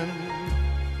blowing in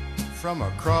from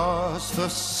across the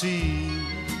sea.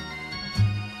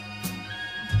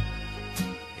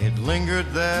 It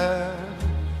lingered there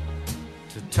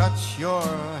to touch your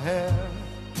hair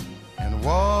and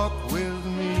walk with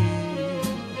me.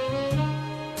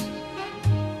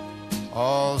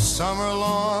 All summer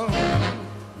long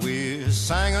we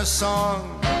sang a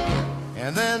song,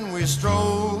 and then we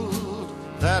strolled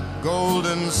that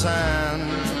golden sand.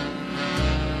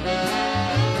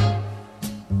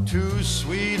 Two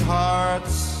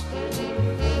sweethearts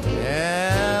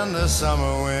and the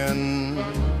summer wind.